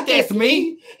my not that's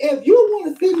me. If you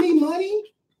want to send me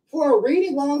money for a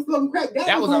reading while I'm smoking crack,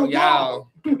 that was on y'all.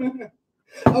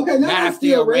 Okay, now I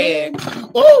still red.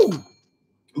 Ooh.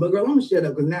 But girl, I'm gonna shut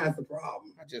up because now it's a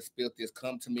problem. I just spilled this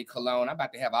come to me cologne. I'm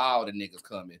about to have all the niggas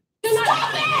coming.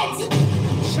 Stop it!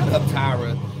 Shut up,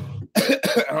 Tyra.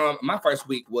 My first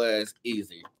week was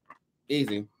easy.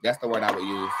 Easy. That's the word I would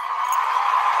use.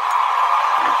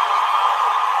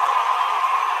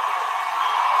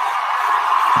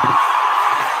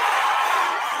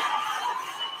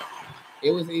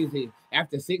 It was easy.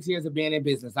 After 6 years of being in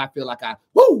business, I feel like I,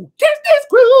 kiss this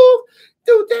groove,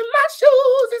 do in my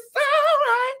shoes, it's all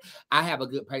right. I have a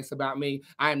good pace about me.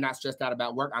 I am not stressed out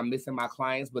about work. I'm missing my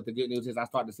clients, but the good news is I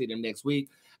start to see them next week.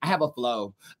 I have a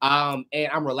flow, and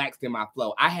I'm relaxed in my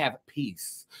flow. I have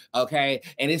peace, okay?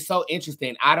 And it's so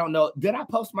interesting. I don't know. Did I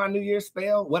post my New Year's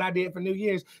spell? What I did for New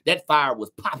Year's? That fire was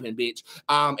popping, bitch.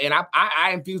 And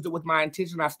I infused it with my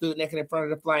intention. I stood naked in front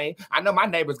of the flame. I know my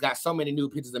neighbors got so many new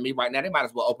pictures of me right now. They might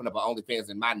as well open up an OnlyFans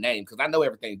in my name because I know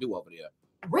everything do over there.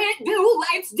 Rent due,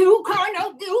 lights due, car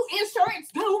note due, insurance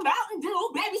due, mountain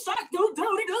due, baby shark due, do,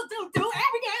 every damn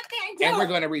thing due. And we're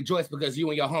going to rejoice because you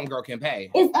and your homegirl can pay.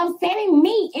 It's upsetting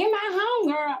me and my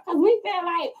homegirl because we feel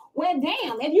like, well,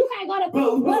 damn, if you can't go to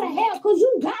peace, where the hell could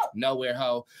you go? Nowhere,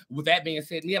 ho. With that being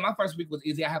said, yeah, my first week was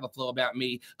easy. I have a flow about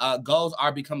me. Goals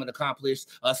are becoming accomplished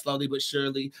slowly but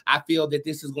surely. I feel that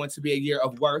this is going to be a year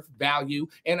of worth, value,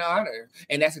 and honor.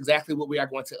 And that's exactly what we are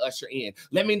going to usher in.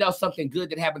 Let me know something good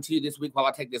that happened to you this week while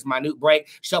I take this minute break.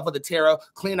 Shuffle the tarot,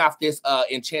 clean off this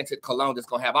enchanted cologne that's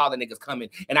going to have all the niggas coming.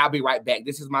 And I'll be right back.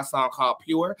 This is my song called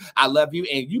Pure. I love you,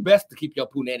 and you best to keep your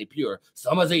punani pure.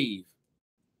 Summer's Eve.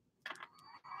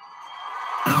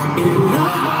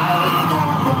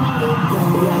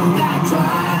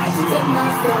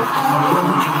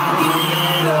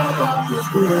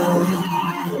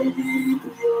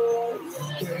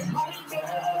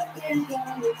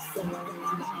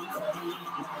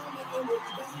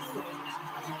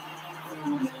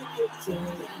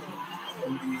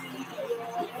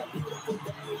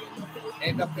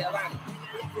 End up there, right?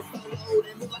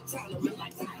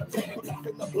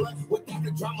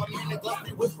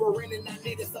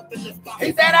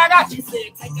 He said, I got you. He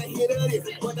said, take a hit of this.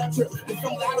 But that trip is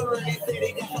some louder. They said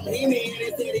he got some Henny and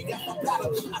they said he got some powder.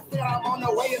 I said, I'm on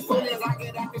the way as soon as I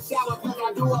get out the shower. Cause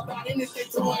I do about anything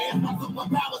to enhance my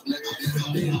superpowers, nigga.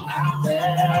 Then I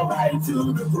fell right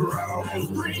to the ground and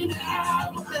screamed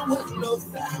out. But there was no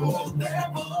sound. Their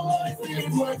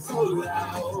voices were so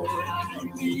loud.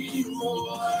 I need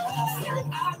more. So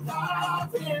I thought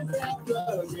in that the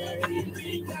game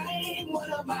became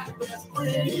one of my best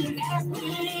friends. Asked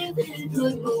me if he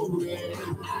could move it.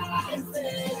 I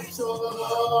said,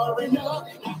 sure enough.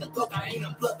 After cocaine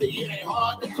and fluffy, it ain't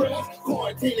hard to crush.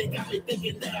 Quarantining got me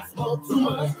thinking that I smoke too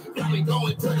much. Got me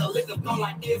going to the liquor store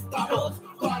like it's Starbucks.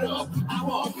 Caught up, I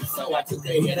walk, so I took a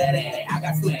hit of that. I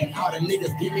got slack, all the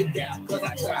niggas give me down. Cause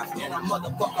I try, and I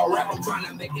motherfucker rap, I'm trying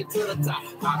to make it to the top.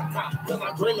 All the time, cause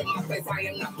I'm dreaming my face, I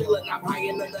am not feeling, I'm high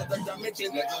in another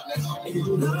dimension. It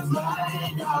looks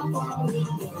like I'm falling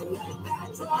down. I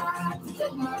try to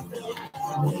take myself.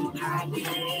 I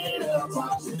get up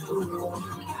off the floor.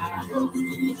 I will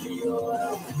be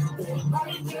pure. They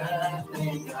might just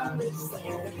think I'm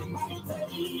insane. They might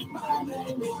take my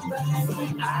name in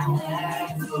vain. I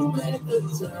had to make the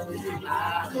journey. I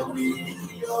will be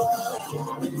pure.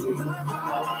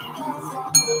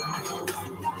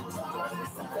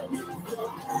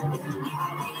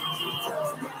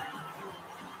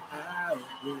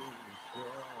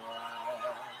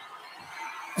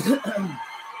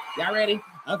 Y'all ready?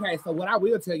 Okay, so what I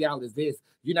will tell y'all is this.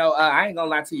 You know, I ain't gonna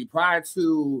lie to you. Prior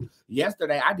to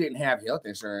yesterday, I didn't have health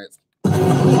insurance. I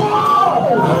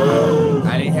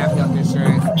didn't have health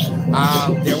insurance.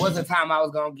 There was a time I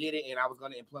was gonna get it and I was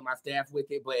gonna employ my staff with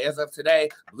it, but as of today,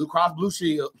 Blue Cross Blue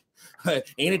Shield,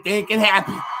 anything can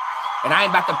happen. And I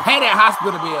ain't about to pay that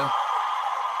hospital bill.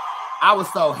 I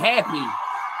was so happy,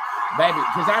 baby,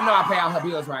 because I know I pay all her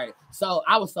bills right. So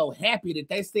I was so happy that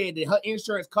they said that her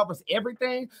insurance covers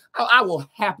everything. Oh, I will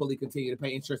happily continue to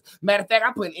pay insurance. Matter of fact,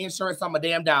 I'm putting insurance on my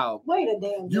damn dog. Wait a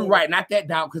damn You're right, not that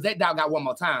dog, because that dog got one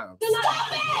more time.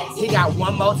 He got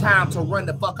one more time to run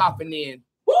the fuck off and then.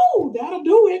 Woo, that'll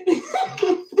do it.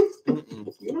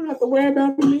 You don't have to worry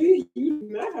about me. You do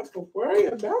not have to worry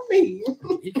about me.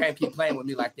 He can't keep playing with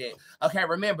me like that. Okay,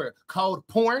 remember, code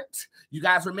PORNT. You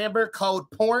guys remember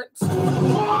code PORNT?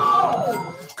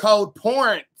 Code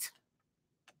PORNT.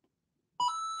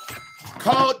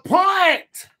 Code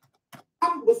PORNT.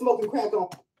 I was smoking crack on.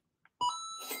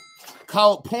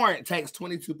 Code PORNT takes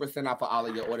 22% off of all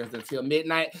of your orders until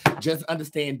midnight. Just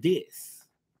understand this.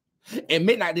 At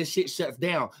midnight, this shit shuts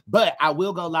down. But I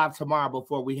will go live tomorrow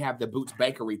before we have the Bootz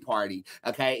Bakery party.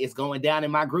 Okay, it's going down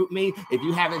in my group me. If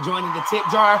you haven't joined in the tip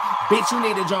jar, bitch, you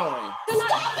need to join.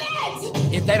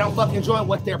 If they don't fucking join,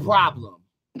 what's their problem?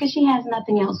 Because she has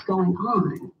nothing else going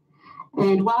on.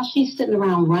 And while she's sitting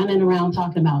around running around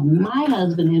talking about my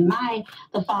husband and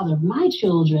the father of my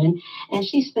children, and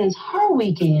she spends her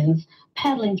weekends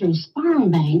peddling through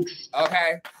sperm banks.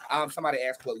 Okay. Somebody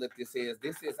asked what lip this is.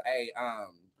 This is a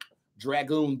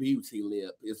Dragoon Beauty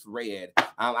lip. It's red.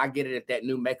 I get it at that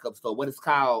new makeup store. What it's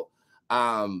called?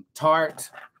 Tarte.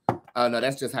 Oh no,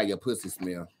 that's just how your pussy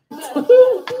smell.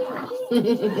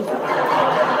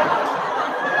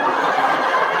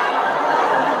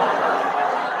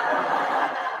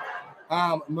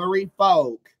 Marie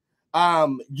Folk,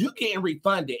 you getting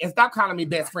refunded. And stop calling me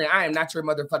best friend. I am not your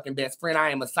motherfucking best friend. I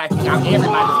am a psychic. I'm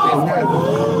everybody's best friend.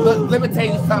 Look, let me tell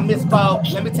you something, Miss Folk.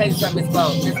 Let me tell you something,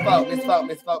 Miss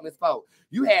Folk. Miss Folk.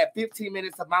 You had 15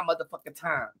 minutes of my motherfucking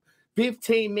time.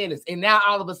 15 minutes. And now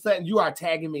all of a sudden you are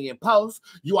tagging me in posts.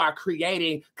 You are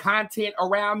creating content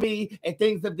around me and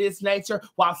things of this nature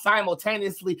while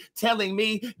simultaneously telling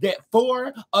me that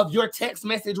 4 of your text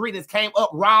message readings came up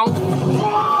wrong.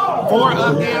 4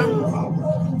 of them.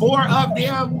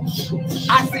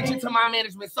 I sent you to my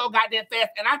management so goddamn fast,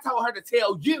 and I told her to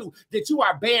tell you that you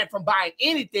are banned from buying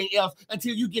anything else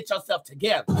until you get yourself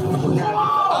together.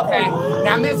 Okay?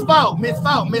 Now, Miss Folk.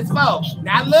 Now,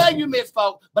 I love you, Miss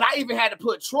Folk, but I even had to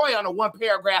put Troy on a 1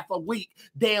 paragraph a week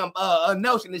damn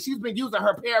notion, and she's been using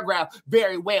her paragraph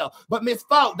very well. But Miss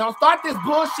Folk, don't start this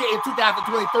bullshit in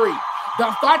 2023.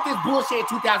 Don't start this bullshit in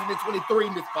 2023,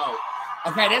 Miss Folk.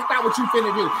 Okay, that's not what you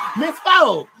finna do. Miss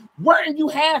Folk, weren't you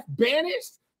half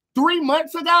banished 3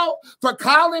 months ago for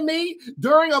calling me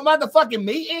during a motherfucking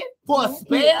meeting for a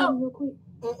spell?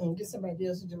 Get somebody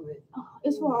else to do it. Oh,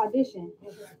 it's for audition.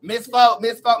 Miss Folk,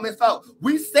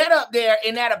 we set up there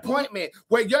in that appointment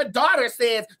where your daughter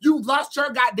says you lost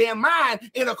your goddamn mind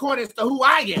in accordance to who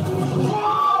I am.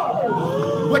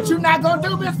 What you not gonna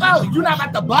do, Miss Folk? You not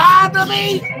about to bother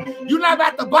me? You not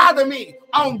about to bother me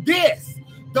on this,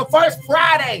 the first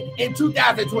Friday in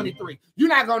 2023. You're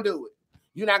not gonna do it.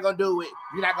 You're not gonna do it.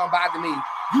 You're not gonna bother me.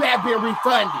 You have been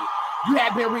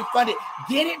refunded.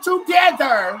 Get it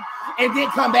together and then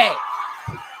come back.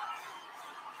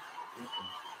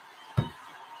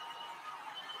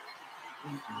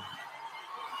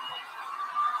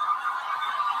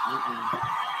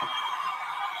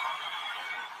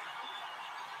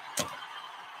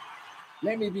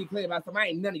 Let me be clear about something. I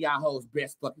ain't none of y'all hoes'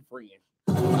 best fucking friend.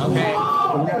 Okay?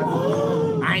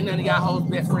 I ain't none of y'all hoes'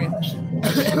 best friend.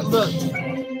 Look,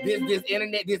 this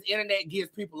internet gives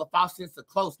people a false sense of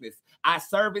closeness. I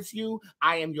service you.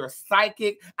 I am your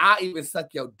psychic. I'll even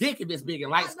suck your dick if it's big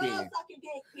and light skinned.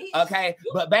 Okay?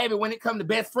 But baby, when it comes to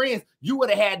best friends, we would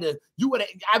have had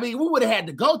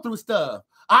to go through stuff.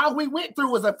 All we went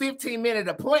through was a 15-minute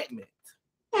appointment.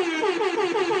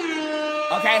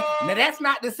 Okay, now that's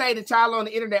not to say that y'all on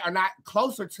the internet are not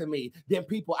closer to me than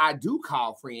people I do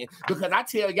call friend, because I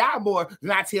tell y'all more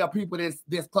than I tell people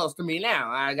this close to me now.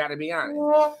 I gotta be honest.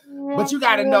 But you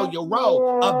gotta know your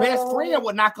role. A best friend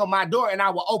will knock on my door and I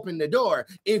will open the door.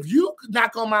 If you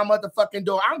knock on my motherfucking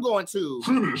door, I'm going to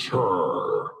finish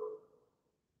her.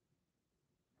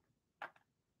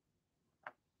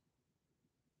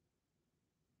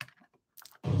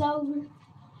 It's over.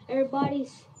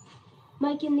 Everybody's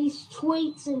making these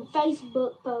tweets and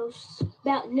Facebook posts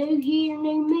about New Year,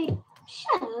 New Me.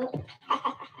 Shut up.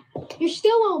 You're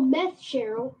still on meth,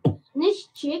 Cheryl. And this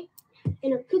chick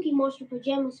in her Cookie Monster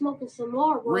pajamas smoking some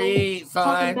Marlboro. Read, son.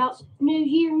 Talking about New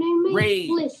Year, New Me. Read.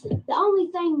 Listen, the only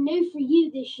thing new for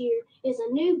you this year is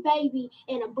a new baby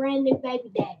and a brand new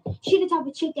baby dad. She the type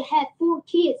of chick that had 4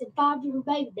 kids and 5 different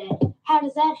baby dads. How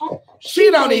does that happen? She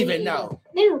don't even know.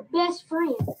 They're best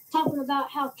friends, talking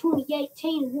about how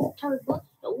 2018 won't turn but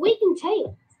we can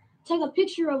tell. Take a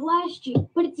picture of last year,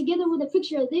 put it together with a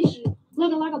picture of this year,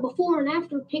 looking like a before and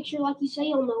after picture like you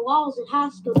see on the walls in high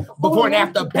school. Before and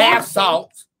after bath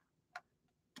salts.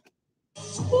 Who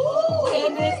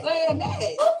said that?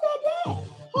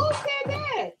 Who said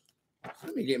that?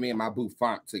 Let me get me and my boo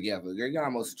font together. Girl, you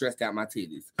almost stressed out my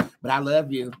titties. But I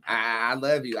love you. I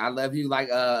love you. I love you like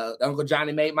Uncle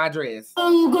Johnny made my dress.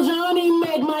 Uncle Johnny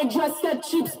made my dress. That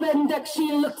cheap spandex,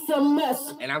 she looks a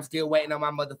mess. And I'm still waiting on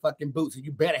my motherfucking boots. And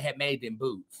you better have made them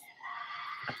boots.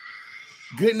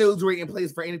 Good news reading,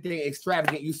 please, for anything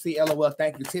extravagant you see. LOL.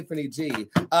 Thank you, Tiffany G.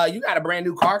 You got a brand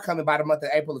new car coming by the month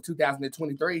of April of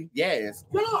 2023. Yes.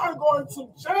 You are going to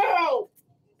jail.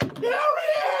 Period.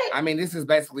 I mean, this is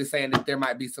basically saying that there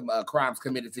might be some crimes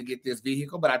committed to get this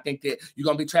vehicle, but I think that you're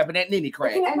going to be trapping that nini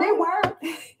crack. And it worked.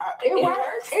 It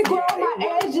works. It grew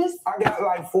my edges. I got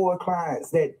like 4 clients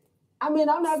that. I mean,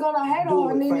 I'm not going to hate on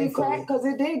her nini crack because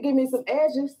it did give me some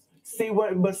edges.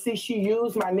 See, she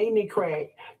used my nini crack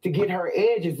to get her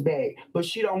edges back, but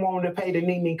she don't want to pay the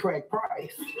nini crack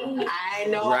price. I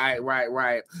know.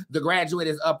 Right. The graduate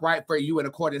is upright for you in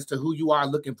accordance to who you are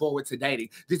looking forward to dating.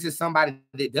 This is somebody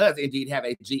that does indeed have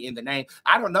a G in the name.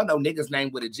 I don't know no nigga's name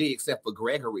with a G except for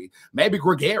Gregory. Maybe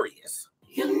Gregarious.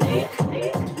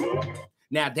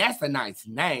 Now, that's a nice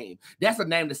name. That's a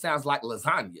name that sounds like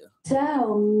lasagna.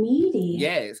 So meaty.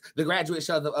 Yes, the graduate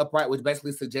shows up upright, which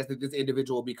basically suggests that this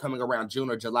individual will be coming around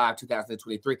June or July of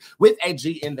 2023 with a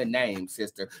G in the name,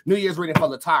 sister. New Year's reading for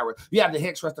Latara. You have the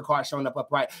Head Trustor card showing up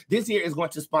upright. This year is going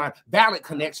to spawn valid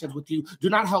connections with you. Do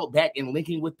not hold back in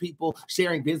linking with people,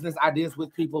 sharing business ideas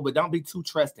with people, but don't be too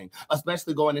trusting,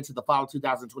 especially going into the fall of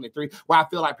 2023, where I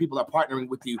feel like people are partnering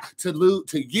with you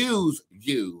to use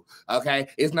you. Okay,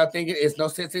 it's no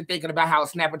sense in thinking about how a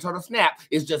snapping turtle snap.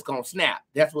 It's just gonna snap.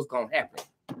 That's what's gonna happen.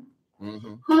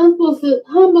 Mm-hmm. How am I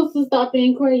supposed to stop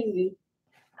being crazy?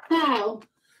 How?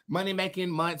 Money making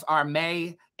months are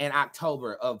May and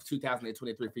October of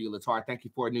 2023 for you, Latara. Thank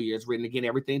you for New Year's reading. Again,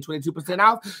 everything 22%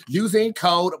 off using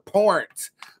code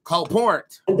PORNT. Code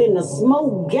PORNT. And then the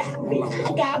smoke got me.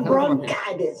 I got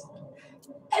bronchitis.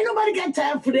 Ain't nobody got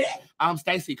time for that.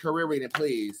 Stacy, career reading,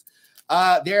 please.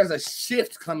 There's a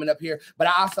shift coming up here, but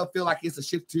I also feel like it's a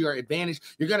shift to your advantage.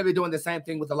 You're going to be doing the same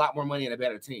thing with a lot more money and a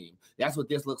better team. That's what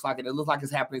this looks like, and it looks like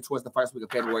it's happening towards the first week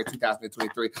of February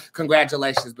 2023.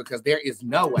 Congratulations, because there is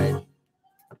no way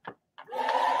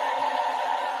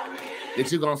that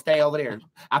you're gonna stay over there.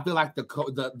 I feel like the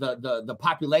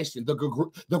population,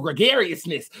 the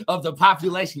gregariousness of the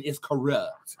population is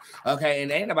corrupt. Okay, and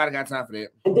ain't nobody got time for that.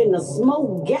 And then the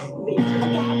smoke got me.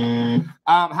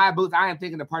 Hi Boots, I am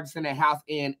thinking of purchasing a house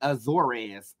in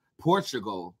Azores,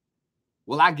 Portugal.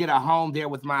 Will I get a home there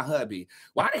with my hubby?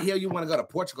 Why the hell you want to go to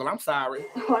Portugal? I'm sorry.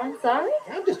 Oh, I'm sorry?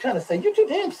 I'm just trying to say, you're too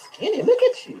damn skinny. Look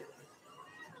at you.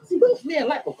 See, most men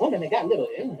like a woman that got little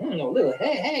hair.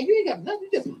 You ain't got nothing.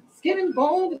 You just skin and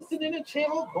bone, just sitting in a chair,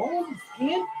 all bones and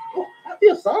skin. Oh, I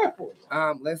feel sorry for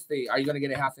you. Let's see. Are you going to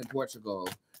get a house in Portugal?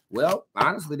 Well,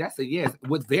 honestly, that's a yes,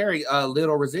 with very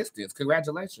little resistance.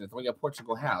 Congratulations on your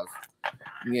Portugal house.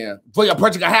 Yeah, for your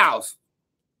Portugal house.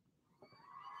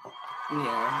 Yeah.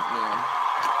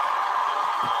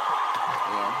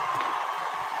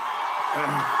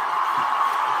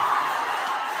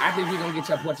 I think you're going to get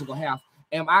your Portugal house.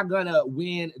 Am I going to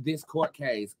win this court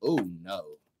case? Oh, no.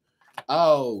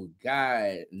 Oh,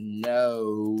 God,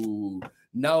 no.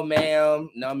 No, ma'am.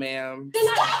 No, ma'am.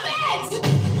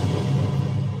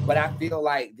 But I feel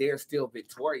like there's still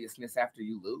victoriousness after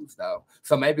you lose, though.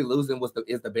 So maybe losing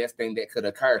is the best thing that could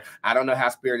occur. I don't know how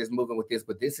Spirit is moving with this,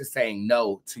 but this is saying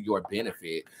no to your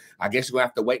benefit. I guess you're going to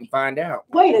have to wait and find out.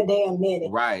 Wait a damn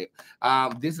minute. Right.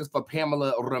 This is for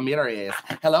Pamela Ramirez.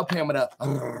 Hello, Pamela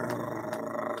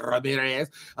Ramirez.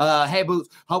 Hey, Boots.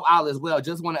 Hope all is well.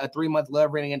 Just wanted a 3-month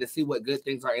love reading and to see what good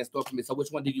things are in store for me. So which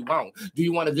one do you want? Do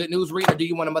you want a good news reading or do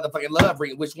you want a motherfucking love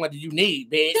reading? Which one do you need,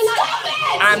 bitch?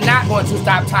 I'm not going to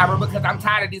stop Tyra because I'm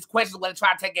tired of these questions when they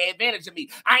try to take advantage of me.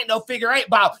 I ain't no figure 8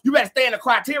 ball. You better stay in the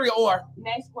criteria or...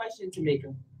 Next question,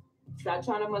 Tamika. Stop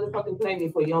trying to motherfucking play me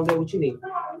for you don't get what you need.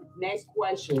 Next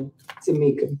question,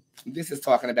 Tamika. This is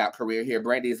talking about career here.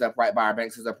 Brandy is upright, Byron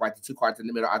Banks is upright. The 2 cards in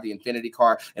the middle are the Infinity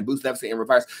card and Boots Deficit in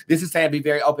reverse. This is saying be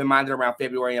very open-minded around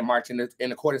February and March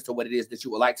in accordance to what it is that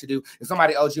you would like to do. If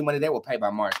somebody owes you money, they will pay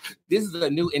by March. This is a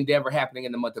new endeavor happening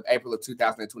in the month of April of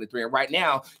 2023. And right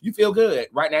now, you feel good.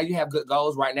 Right now, you have good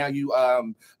goals. Right now, you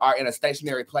are in a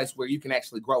stationary place where you can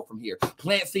actually grow from here.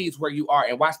 Plant seeds where you are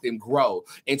and watch them grow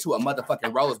into a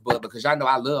motherfucking rosebud because y'all know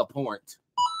I love porn.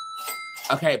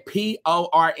 Okay,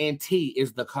 PORNT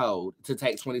is the code to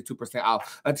take 22%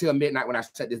 off until midnight when I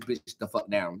shut this bitch the fuck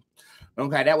down.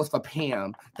 Okay, that was for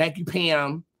Pam. Thank you,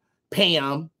 Pam.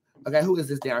 Pam. Okay, who is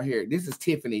this down here? This is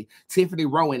Tiffany. Tiffany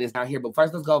Rowan is down here. But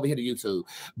first, let's go over here to YouTube.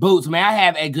 Boots, may I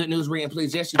have a good news reading,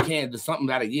 please? Yes, you can. Do something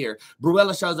about a year.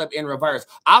 Bruella shows up in reverse.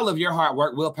 All of your hard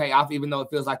work will pay off, even though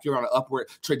it feels like you're on an upward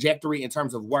trajectory in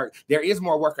terms of work. There is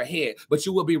more work ahead, but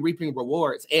you will be reaping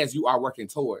rewards as you are working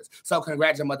towards. So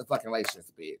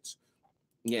congratulations, bitch.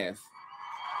 Yes.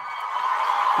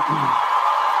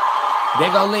 There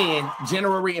go Lynn,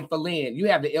 general reading for Lynn. You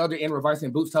have the Elder in reverse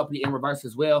and Bootstopia in reverse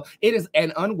as well. It is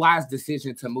an unwise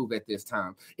decision to move at this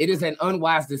time. It is an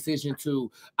unwise decision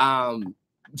to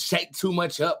shake too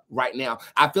much up right now.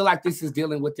 I feel like this is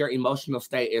dealing with your emotional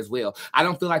state as well. I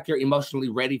don't feel like you're emotionally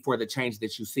ready for the change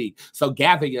that you seek. So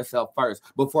gather yourself first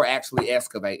before actually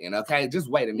excavating, okay? Just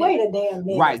wait a minute. Wait a damn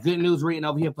minute. Right, good news reading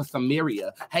over here for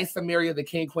Samaria. Hey, Samaria, the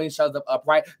King Queen shows up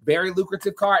upright. Very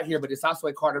lucrative card here, but it's also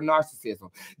a card of narcissism.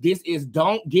 This is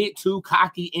don't get too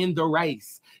cocky in the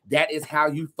race. That is how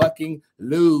you fucking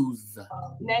lose.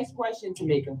 Next question,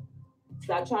 Tamika.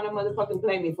 Stop trying to motherfucking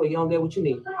play me for you don't get what you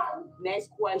need.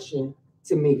 Next question,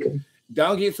 Tamika.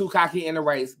 Don't get too cocky in the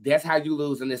race. That's how you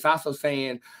lose. And it's also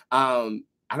saying, I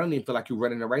don't even feel like you're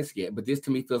running a race yet, but this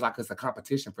to me feels like it's a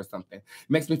competition for something. It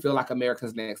makes me feel like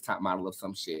America's Next Top Model of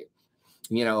some shit.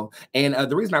 You know, and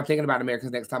the reason I'm thinking about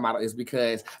America's Next Top Model is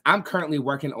because I'm currently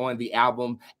working on the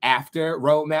album after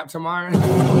Roadmap Tomorrow.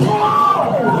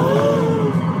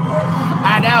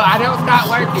 I know, I don't stop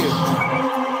working.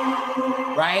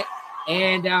 Right?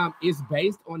 And it's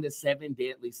based on the 7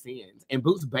 Deadly Sins. And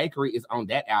Boots Bakery is on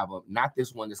that album, not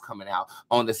this one that's coming out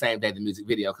on the same day the music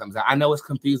video comes out. I know it's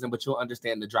confusing, but you'll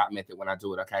understand the drop method when I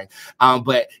do it, okay?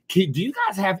 But do you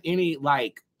guys have any,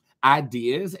 like,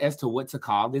 ideas as to what to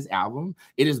call this album?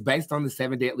 It is based on the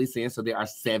 7 Deadly Sins, so there are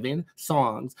 7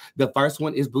 songs. The first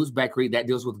one is Boots Bakery, that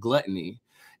deals with gluttony.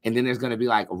 And then there's going to be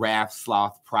like wrath,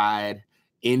 sloth, pride,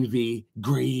 envy,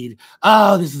 greed.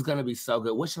 Oh, this is going to be so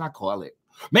good. What should I call it?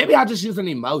 Maybe I'll just use an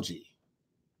emoji.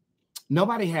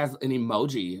 Nobody has an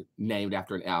emoji named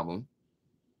after an album.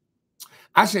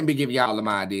 I shouldn't be giving y'all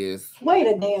my ideas. Wait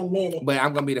a damn minute. But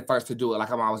I'm going to be the first to do it, like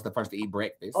I'm always the first to eat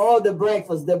breakfast. Oh, the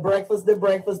breakfast, the breakfast, the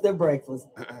breakfast, the breakfast,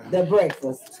 the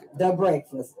breakfast, the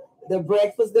breakfast, the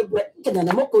breakfast, the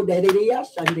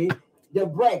breakfast. The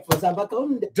breakfast.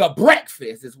 The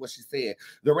breakfast is what she said.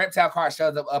 The reptile card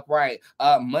shows up upright.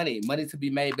 Money to be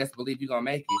made. Best believe you're gonna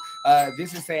make it.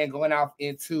 This is saying going off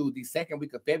into the second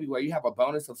week of February, you have a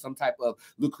bonus of some type of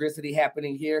lucricity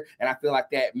happening here, and I feel like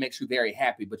that makes you very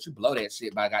happy. But you blow that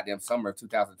shit by goddamn summer of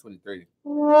 2023.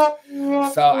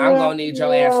 So I'm gonna need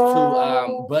your ass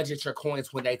to budget your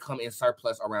coins when they come in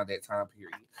surplus around that time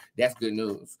period. That's good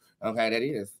news. Okay, that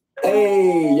is.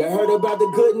 Hey, you heard about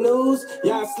the good news?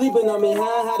 Y'all sleeping on me,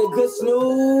 huh? Had a good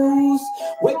snooze.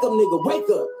 Wake up, nigga, wake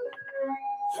up.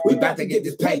 We about to get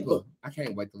this paper. I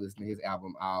can't wait to listen to his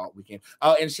album all weekend.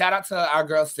 Oh, and shout out to our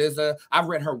girl SZA. I've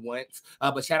read her once,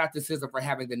 but shout out to SZA for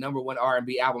having the #1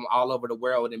 R&B album all over the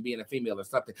world and being a female or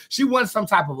something. She won some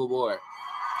type of award.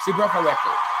 She broke her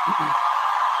record.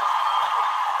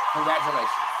 Congratulations.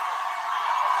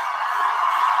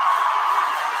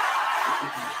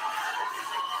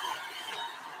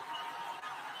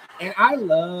 And I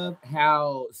love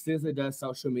how SZA does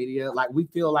social media. Like, we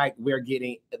feel like we're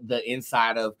getting the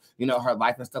inside of, you know, her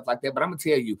life and stuff like that. But I'm going to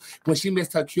tell you, when she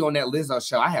missed her cue on that Lizzo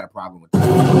show, I had a problem with that.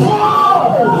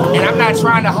 And I'm not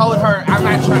trying to hold her. I'm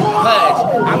not trying to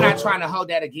judge. I'm not trying to hold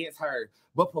that against her.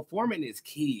 But performing is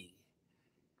key.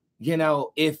 You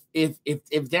know, if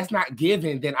that's not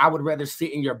given, then I would rather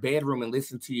sit in your bedroom and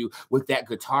listen to you with that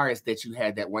guitarist that you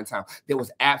had that one time. That was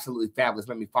absolutely fabulous.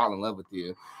 Made me fall in love with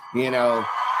you. You know,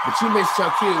 but you missed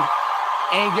your cue,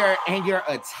 and your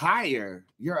attire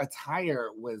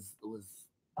was.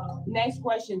 Next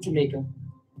question, Tamika.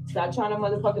 Stop trying to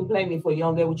motherfucking play me for you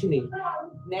don't get what you need.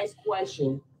 Next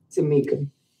question, Tamika.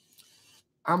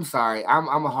 I'm sorry.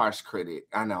 I'm a harsh critic.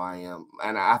 I know I am,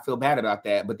 and I feel bad about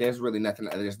that. But there's really nothing.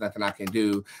 There's nothing I can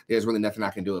do. There's really nothing I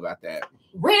can do about that.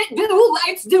 Rent do,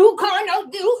 lights do, car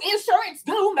note do, insurance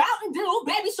do, mountain do,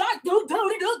 baby shark do,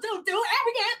 every damn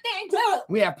thing do.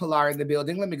 We have Pilar in the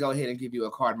building. Let me go ahead and give you a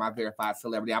card, my verified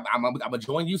celebrity. I'm gonna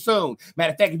join you soon.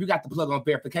 Matter of fact, if you got the plug on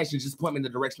verification, just point me in the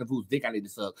direction of whose dick I need to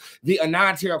suck. The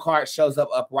non-tarot card shows up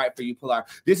upright for you, Pilar.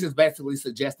 This is basically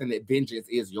suggesting that vengeance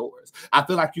is yours. I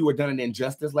feel like you were done an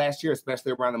injustice last year,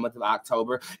 especially around the month of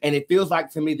October, and it feels like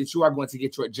to me that you are going to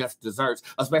get your just desserts,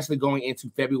 especially going into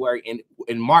February and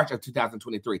in March of 2023.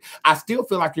 I still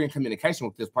feel like you're in communication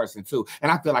with this person too,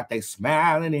 and I feel like they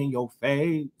smiling in your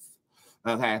face.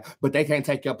 Okay, but they can't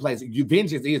take your place.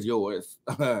 Vengeance is yours.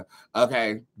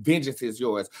 Okay, vengeance is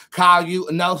yours. Call you,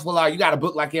 no, Pilar, you got a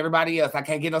book like everybody else. I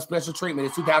can't get no special treatment.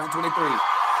 It's 2023.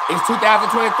 It's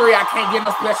 2023. I can't get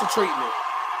no special treatment.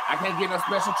 I can't get no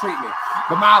special treatment.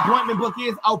 But my appointment book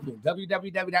is open.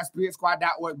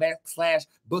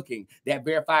 www.spiritsquad.org/booking. That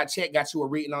verified check got you a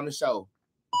reading on the show.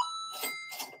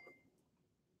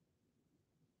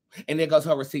 And there goes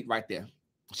her receipt right there.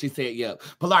 She said, "Yep."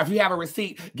 Pilar, if you have a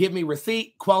receipt, give me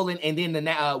receipt, colon, and then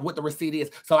what the receipt is,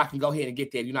 so I can go ahead and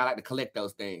get that. You know, I like to collect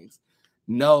those things.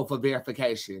 No for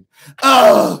verification.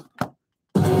 Oh.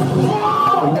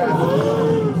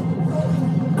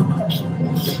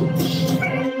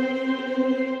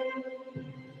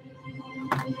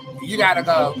 You gotta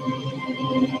go.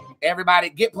 Everybody,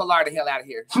 get Pilar the hell out of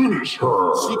here. Finish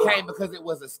her. She came because it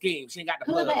was a scheme. She ain't got the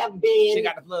plug. Could have been she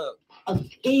got the plug. A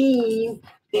scheme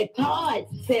that Todd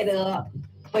set up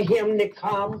for him to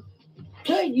come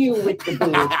to you with the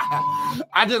booth.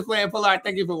 I just playing Pilar.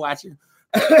 Thank you for watching.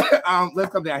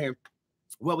 Let's come down here.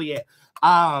 Where we at?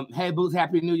 Hey Boots,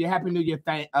 Happy New Year. Happy New Year,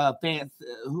 Fans.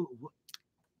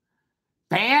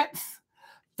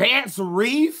 Fans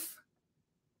Reef.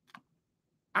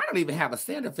 I don't even have a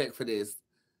sound effect for this.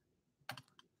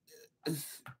 Who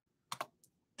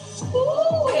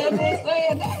said that?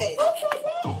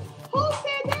 Who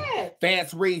said that?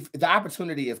 Fans Reef, the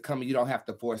opportunity is coming. You don't have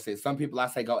to force it. Some people I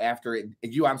say go after it.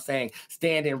 I'm saying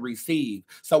stand and receive.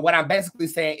 So what I'm basically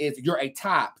saying is you're a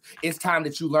top. It's time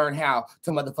that you learn how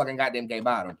to motherfucking goddamn gay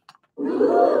bottom.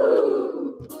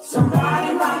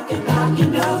 Somebody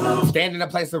rockin', stand in a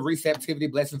place of receptivity,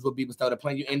 blessings will be bestowed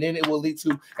upon you, and then it will lead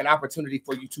to an opportunity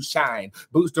for you to shine.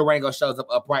 Bootz Durango shows up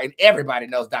upright, and everybody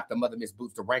knows Dr. Mother Miss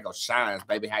Bootz Durango shines,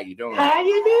 baby. How you doing? How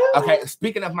you doing? Okay,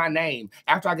 speaking of my name,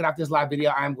 after I get off this live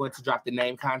video, I'm going to drop the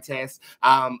name contest.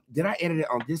 Did I edit it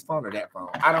on this phone or that phone?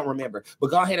 I don't remember,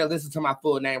 but go ahead and listen to my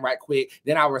full name right quick.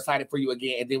 Then I'll recite it for you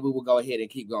again, and then we will go ahead and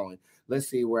keep going. Let's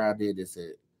see where I did this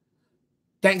at.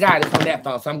 Thank God it's on that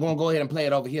phone. So I'm going to go ahead and play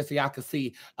it over here so y'all can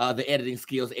see the editing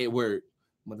skills at work.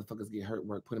 Motherfuckers get hurt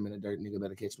work. Put them in the dirt. Nigga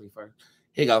better catch me first.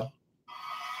 Here you go.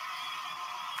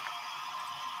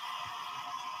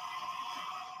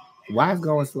 Why is it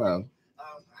going slow?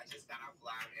 I just got off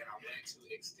live and I wanted to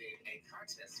extend a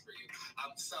contest for you.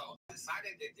 So I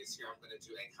decided that this year I'm going to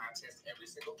do a contest every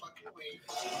single fucking week.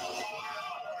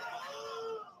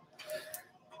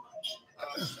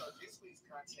 So this week's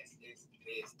contest is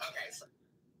this. Okay, so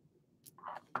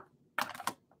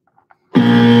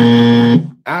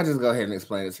I'll just go ahead and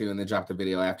explain it to you and then drop the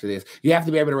video after this. You have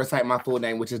to be able to recite my full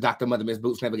name, which is Dr. Mother Miss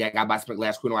Bootz, never got by Smick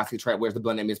Lash, Queen, I see trap, where's the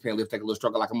blunt, Miss Pen, live, take a little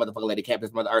struggle like a motherfucker lady, cap,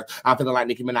 this Mother Earth. I'm feeling like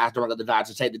Nicki Minaj, Durango, the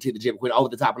Dodge, shade the T, the Jib, Queen, over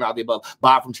the top and all the above.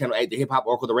 Bob from Channel 8, the Hip Hop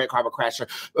Oracle, the Red Carpet Crasher,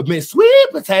 Miss Sweet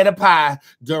Potato Pie,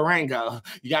 Durango.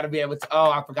 You got to be able to, oh,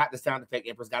 I forgot the sound effect,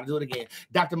 Empress, got to do it again.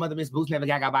 Dr. Mother Miss Bootz, never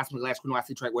got by Smick Lash, Queen, I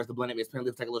see trap, where's the blunt, Miss Pen,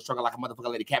 live, take a little struggle like a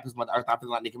motherfucker lady, cap, this Mother Earth. I'm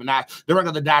feeling like Nicki Minaj,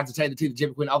 Durango, the Dodge, shade the T, the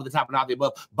Jib, Queen, over the top and all the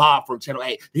above. Bob from Channel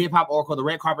 8, the Hip Hop Oracle, the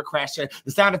Red Carpet Crasher,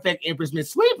 the sound effect Empress,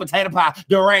 Miss Sweet Potato Pie,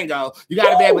 Durango. You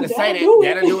got to be able to say that.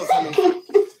 That'll do it for me.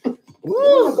 You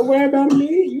don't have to worry about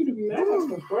me. You do not have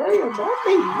to worry about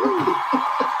me.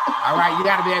 All right, you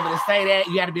got to be able to say that.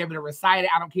 You got to be able to recite it.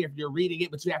 I don't care if you're reading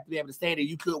it, but you have to be able to say that.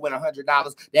 You could win $100.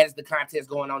 That is the contest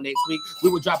going on next week. We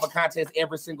will drop a contest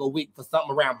every single week for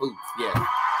something around Bootz. Yeah.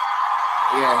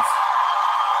 Yes.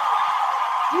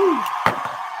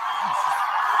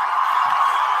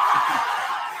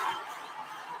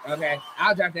 Okay,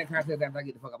 I'll drop that contest after I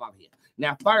get the fuck up out here.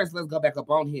 Now, first, let's go back up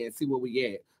on here and see what we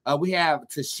get. We have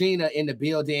Tashina in the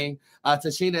building.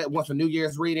 Tashina wants a New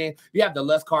Year's reading. You have the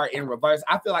Lust card in reverse.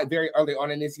 I feel like very early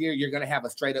on in this year, you're going to have a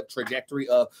straight up trajectory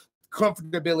of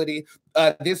comfortability.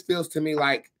 This feels to me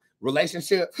like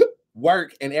relationship,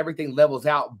 work, and everything levels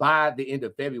out by the end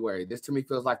of February. This to me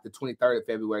feels like the 23rd of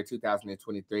February,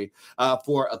 2023,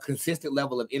 for a consistent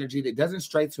level of energy that doesn't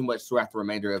stray too much throughout the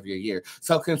remainder of your year.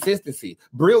 So consistency,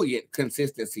 brilliant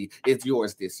consistency is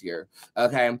yours this year.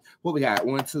 Okay, what we got?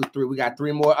 1, 2, 3. We got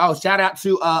 3 more. Oh, shout out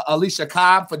to Alicia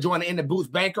Cobb for joining in the Bootz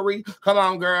Bankery. Come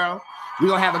on, girl. We're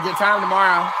going to have a good time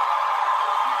tomorrow.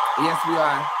 Yes, we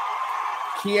are.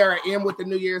 Kiara M with the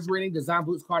New Year's reading. The Djinn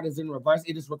Bootz card is in reverse.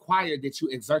 It is required that you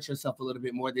exert yourself a little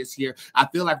bit more this year. I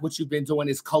feel like what you've been doing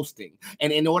is coasting.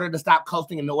 And in order to stop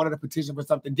coasting, in order to petition for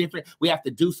something different, we have to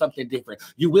do something different.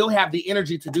 You will have the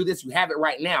energy to do this. You have it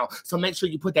right now. So make sure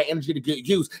you put that energy to good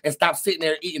use and stop sitting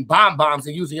there eating bombs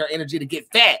and using your energy to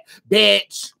get fat,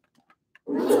 bitch.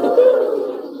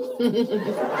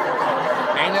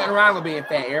 Ain't nothing wrong with being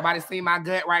fat. Everybody see my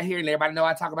gut right here, and everybody know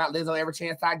I talk about Lizzo every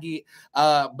chance I get.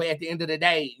 But at the end of the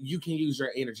day, you can use your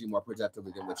energy more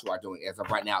productively than what you are doing as of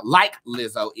right now, like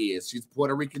Lizzo is. She's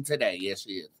Puerto Rican today. Yes,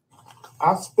 she is.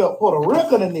 I spelled Puerto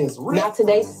Rican in this. Not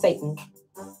today, Satan.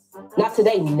 Not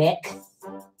today, neck.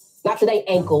 Not today,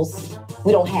 ankles.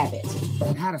 We don't have it.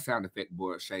 How to sound effect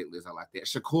board shade Lizzo like that.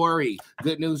 Shakori,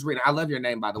 good news reading. I love your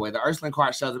name, by the way. The Ursuline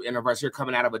card shows up in reverse. You're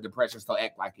coming out of a depression, so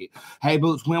act like it. Hey,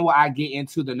 Bootz, when will I get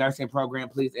into the nursing program,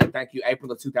 please? And thank you.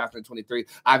 April of 2023.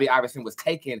 Ivy Iverson was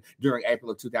taken during April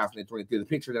of 2023, the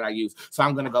picture that I used. So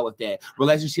I'm going to go with that.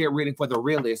 Relationship reading for the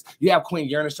realist. You have Queen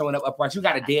Uranus showing up upright. You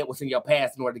got to dead what's in your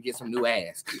past in order to get some new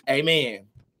ass. Amen.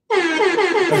 You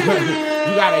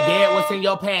gotta dead what's in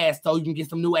your past so you can get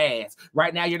some new ass.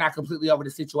 Right now, you're not completely over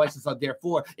the situation, so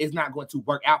therefore, it's not going to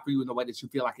work out for you in the way that you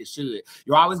feel like it should.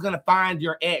 You're always gonna find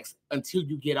your ex until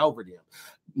you get over them.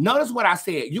 Notice what I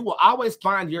said. You will always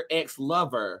find your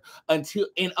ex-lover until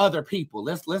in other people.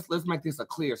 Let's make this a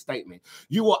clear statement.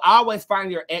 You will always find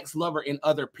your ex-lover in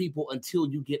other people until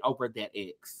you get over that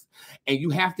ex. And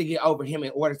you have to get over him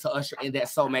in order to usher in that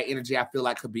soulmate energy I feel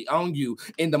like could be on you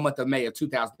in the month of May of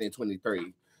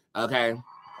 2023. Okay?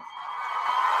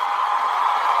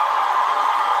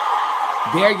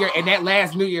 And that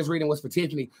last New Year's reading was for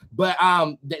Tiffany, but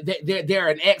they're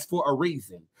an ex for a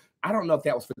reason. I don't know if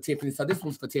that was for Tiffany. So this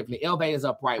one's for Tiffany. Elvay is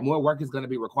upright. More work is going to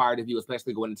be required of you,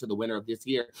 especially going into the winter of this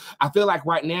year. I feel like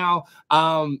right now,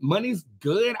 money's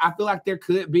good. I feel like there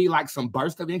could be like some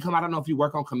burst of income. I don't know if you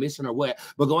work on commission or what,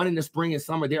 but going into spring and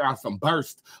summer, there are some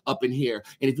bursts up in here.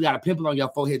 And if you got a pimple on your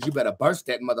forehead, you better burst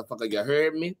that motherfucker. You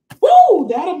heard me? Woo,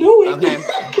 that'll do it. Okay.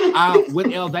 With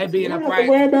Elvay being upright.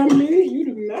 You don't have to worry about me. You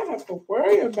do not have to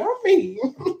worry about me.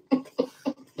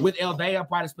 With Elvay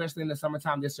upright, especially in the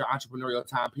summertime, this is your entrepreneurial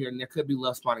time period, and there could be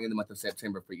love spawning in the month of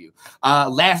September for you.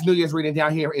 Last New Year's reading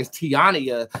down here is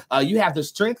Tiania. You have the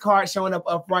strength card showing up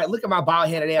upright. Look at my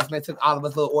bald-headed ass, and they took all of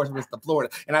us little orphans to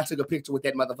Florida, and I took a picture with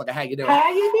that motherfucker. How you doing?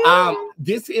 How you doing?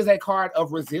 This is a card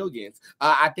of resilience.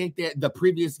 I think that the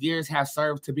previous years have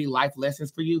served to be life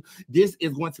lessons for you. This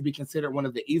is going to be considered one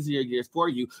of the easier years for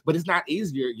you, but it's not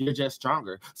easier. You're just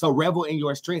stronger. So revel in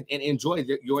your strength and enjoy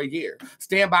your year.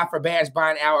 Stand by for badge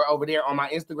buying hour over there on my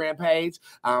Instagram page.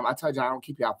 I told you I don't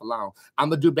keep y'all for long. I'm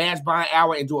gonna do badge buying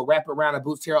hour and do a wrap around of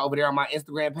Boots Tarot over there on my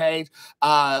Instagram page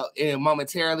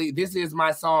momentarily. This is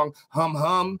my song Hum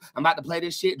Hum. I'm about to play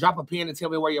this shit. Drop a pin and tell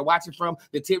me where you're watching from.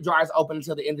 The tip jar is open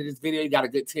until the end of this video. You got a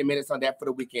good 10 minutes on that for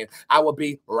the weekend. I will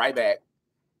be right back.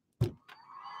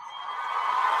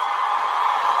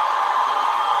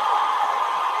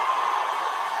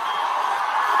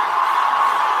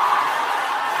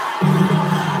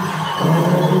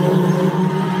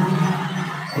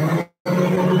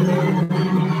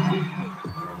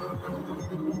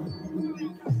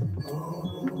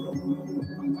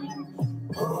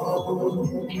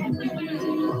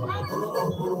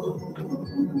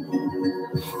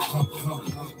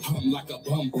 Like a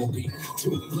bumblebee,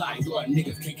 too fly, your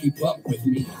niggas can't keep up with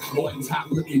me. On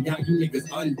top, looking down, you niggas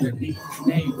underneath.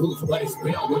 Name Boots, but it's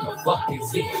spelled with a fucking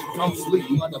Z. Don't sleep,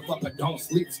 motherfucker, don't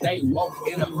sleep. Stay woke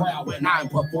in a crowd when I'm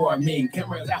performing.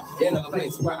 Cameras out in a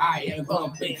place where I am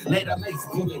bumping. Later lace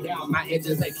pulling down my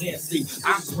edges, they can't see.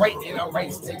 I'm straight in a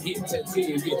race to get to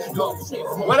TV.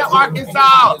 What up,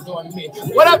 Arkansas?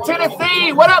 What up,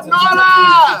 Tennessee? What up,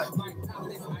 Norla?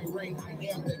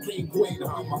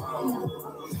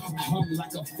 Hum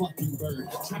like a fucking bird.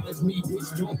 Challenge me,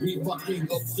 bitch, don't be fucking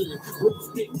absurd. Root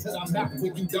stick to the mouth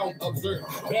when you don't observe.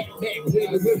 Back,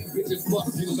 bitches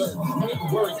must be learned.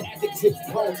 Make words, adjectives,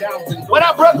 pronouns. What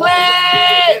up, Brooklyn?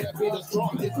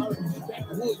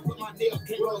 Backwoods, but my nail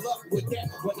can't roll up with that.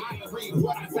 When I read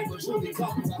what I say, what truly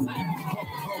comes alive.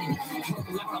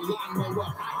 Hum like a lawnmower.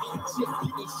 I eat shit,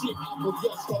 keep the shit off of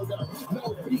your shoulder. No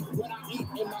beef, what I eat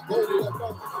in my golden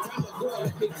above.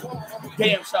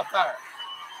 Damn, chauffeur.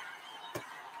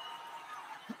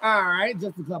 All right,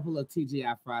 just a couple of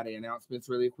TGI Friday announcements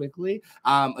really quickly.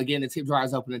 Again, the tip jar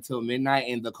is open until midnight,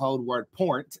 and the code word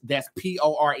PORNT, that's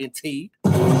PORNT.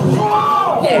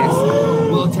 Yes,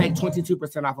 we'll take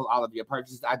 22% off of all of your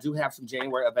purchases. I do have some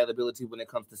January availability when it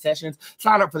comes to sessions.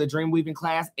 Sign up for the Dream Weaving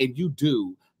class, and you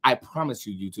do. I promise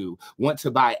you, you do want to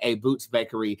buy a Boots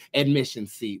Bakery admission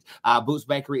seat. Boots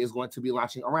Bakery is going to be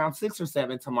launching around 6 or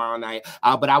 7 tomorrow night,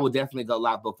 but I will definitely go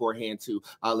live beforehand to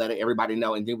let everybody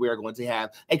know. And then we are going to have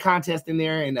a contest in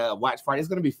there and a watch party. It's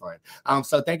going to be fun.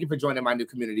 So thank you for joining my new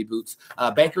community, Boots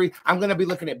Bakery. I'm going to be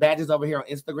looking at badges over here on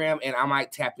Instagram, and I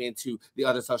might tap into the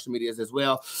other social medias as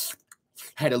well.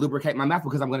 Had to lubricate my mouth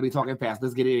because I'm going to be talking fast.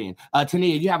 Let's get it in.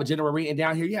 Tania, you have a general reading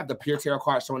down here. You have the Pure Tarot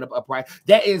card showing up upright.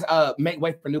 That is make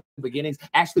way for new beginnings.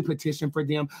 Actually petition for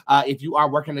them. If you are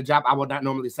working a job, I will not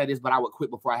normally say this, but I would quit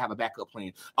before I have a backup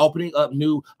plan. Opening up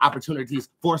new opportunities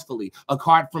forcefully. A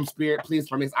card from Spirit, please,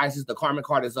 from Miss Isis. The Karma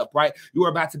card is upright. You are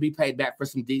about to be paid back for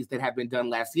some deeds that have been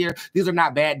done last year. These are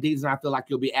not bad deeds, and I feel like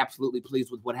you'll be absolutely pleased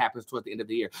with what happens toward the end of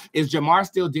the year. Is Jamar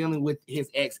still dealing with his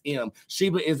ex M?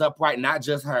 Sheba is upright, not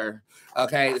just her.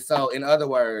 Okay, so in other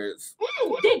words,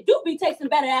 Dick do be tasting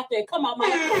better after it come out my.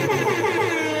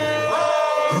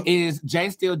 Is Jay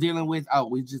still dealing with?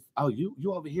 You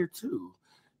over here too.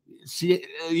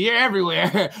 You're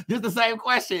everywhere. Just the same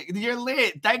question. You're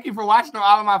lit. Thank you for watching on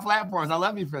all of my platforms. I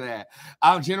love you for that.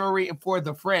 General reading for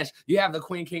the fresh. You have the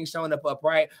Queen King showing up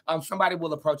upright. Somebody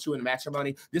will approach you in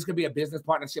matrimony. This could be a business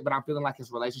partnership, but I'm feeling like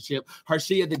it's a relationship.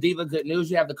 Hershia, the diva, good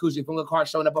news. You have the Kuji Funga card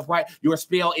showing up upright. Your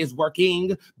spell is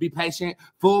working. Be patient.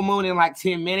 Full moon in like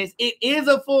 10 minutes. It is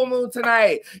a full moon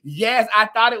tonight. Yes, I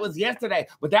thought it was yesterday,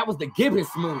 but that was the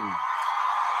gibbous moon.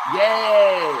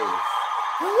 Yes.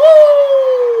 Woo!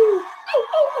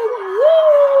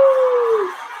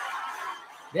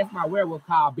 That's my werewolf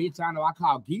call, bitch. I know I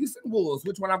call geese and wolves.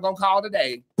 Which one I'm gonna call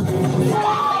today?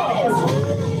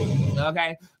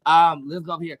 Okay. Let's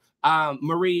go over here.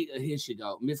 Marie, here she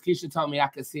go. Miss Keisha told me I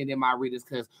could send in my readers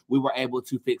because we were able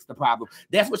to fix the problem.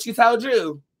 That's what she told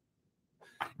you.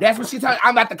 That's what she told you.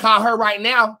 I'm about to call her right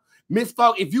now. Miss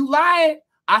Folk, if you lying,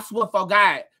 I swear for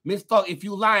God, Miss Folk, if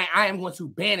you lying, I am going to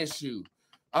banish you.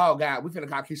 Oh God, we finna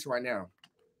call Keisha right now.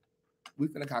 We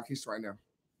finna call Keisha right now.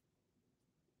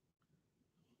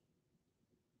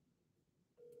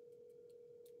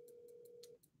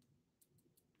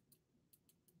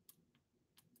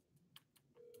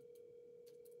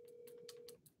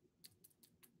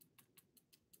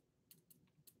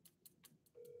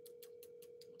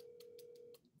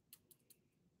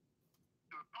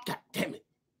 God damn it.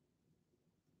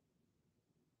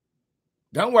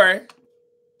 Don't worry.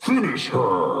 Finish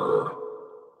her.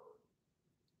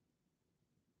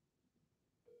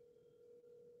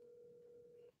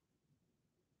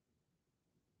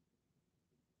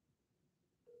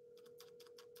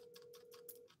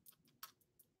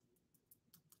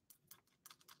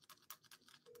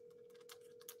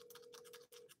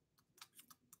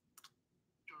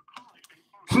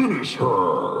 Finish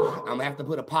her. I'm gonna have to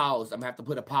put a pause. I'm gonna have to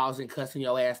put a pause in cussing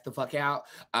your ass the fuck out.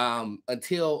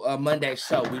 Until Monday's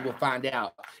show, we will find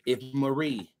out if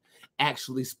Marie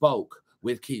actually spoke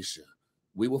with Keisha.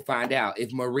 We will find out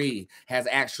if Marie has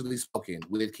actually spoken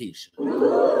with Keisha.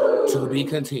 To be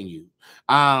continued.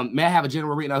 May I have a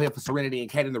general reading out here for Serenity and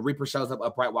Kaden? The Reaper shows up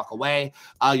upright, walk away.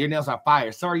 Your nails are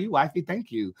fire. So are you, wifey.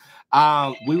 Thank you.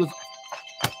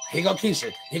 Here go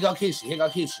Keisha. Here go Keisha. Here go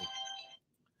Keisha.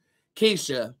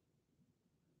 Keisha.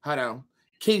 Hold on.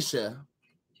 Keisha.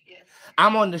 Yes.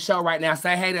 I'm on the show right now.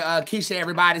 Say hey to Keisha,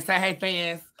 everybody. Say hey,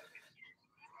 fans.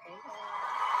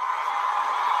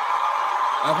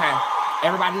 Okay.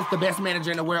 Everybody, this is the best manager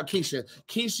in the world, Keisha.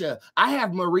 Keisha, I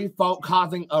have Marie Folk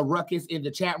causing a ruckus in the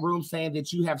chat room saying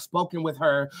that you have spoken with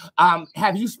her.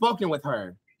 Have you spoken with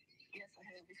her? Yes, I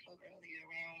have. We spoke earlier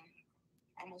around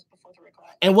almost before 3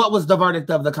 o'clock. And what was the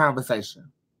verdict of the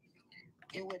conversation?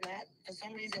 It would not, for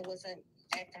some reason, wasn't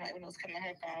acting right when it was coming to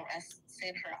her phone. I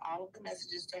sent her all of the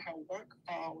messages to her work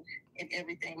phone, and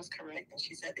everything was correct. And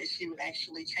she said that she would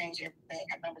actually change everything,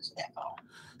 her number to that phone.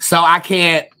 So I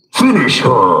can't finish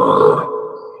her.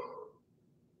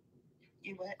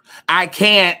 You what? I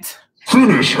can't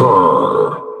finish her.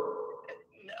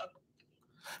 No.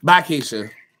 Bye,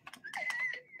 Keisha.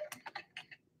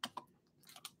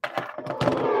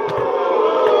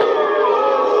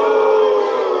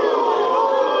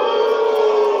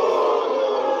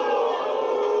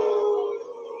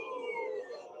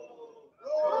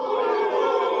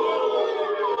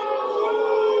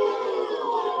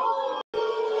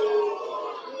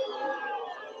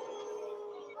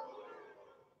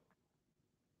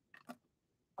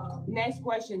 Next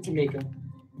question, Tamika.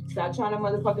 Stop trying to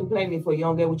motherfucking play me for you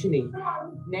don't get what you need.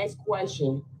 Next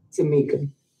question, Tamika.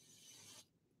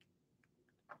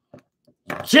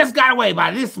 Just got away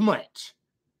by this much.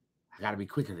 I gotta be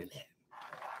quicker than that.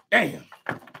 Damn.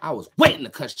 I was waiting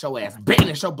to cut your ass.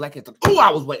 Banish your black ass. Oh,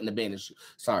 I was waiting to banish you.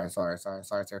 Sorry, sir.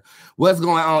 What's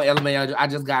going on, LMAO? I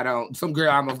just got on. Some girl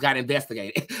almost got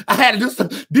investigated. I had to do some.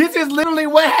 This is literally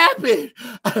what happened.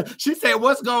 She said,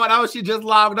 what's going on? She just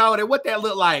logged on. And what that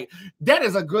look like? That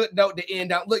is a good note to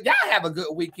end on. Look, y'all have a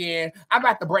good weekend. I'm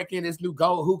about to break in this new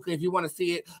gold hookah. If you want to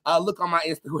see it, look on my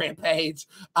Instagram page.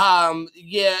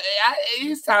 Yeah,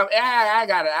 it's time. I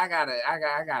gotta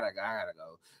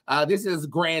go. This is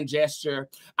grand gesture.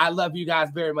 I love you guys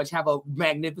very much. Have a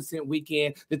magnificent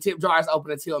weekend. The tip jar is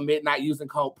open until midnight using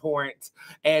code PORT.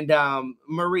 And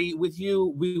Marie, with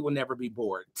you, we will never be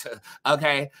bored.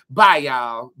 Okay? Bye,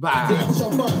 y'all. Bye.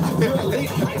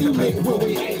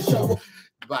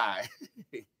 Bye.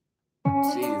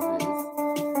 Jesus.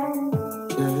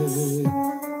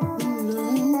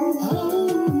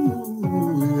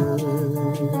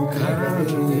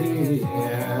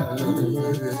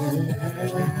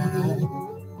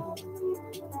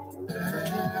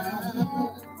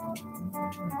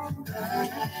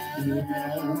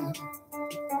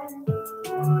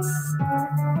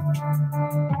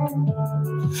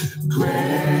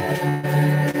 Grand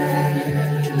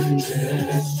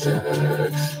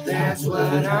gesture, that's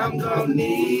what I'm gonna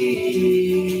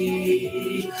need.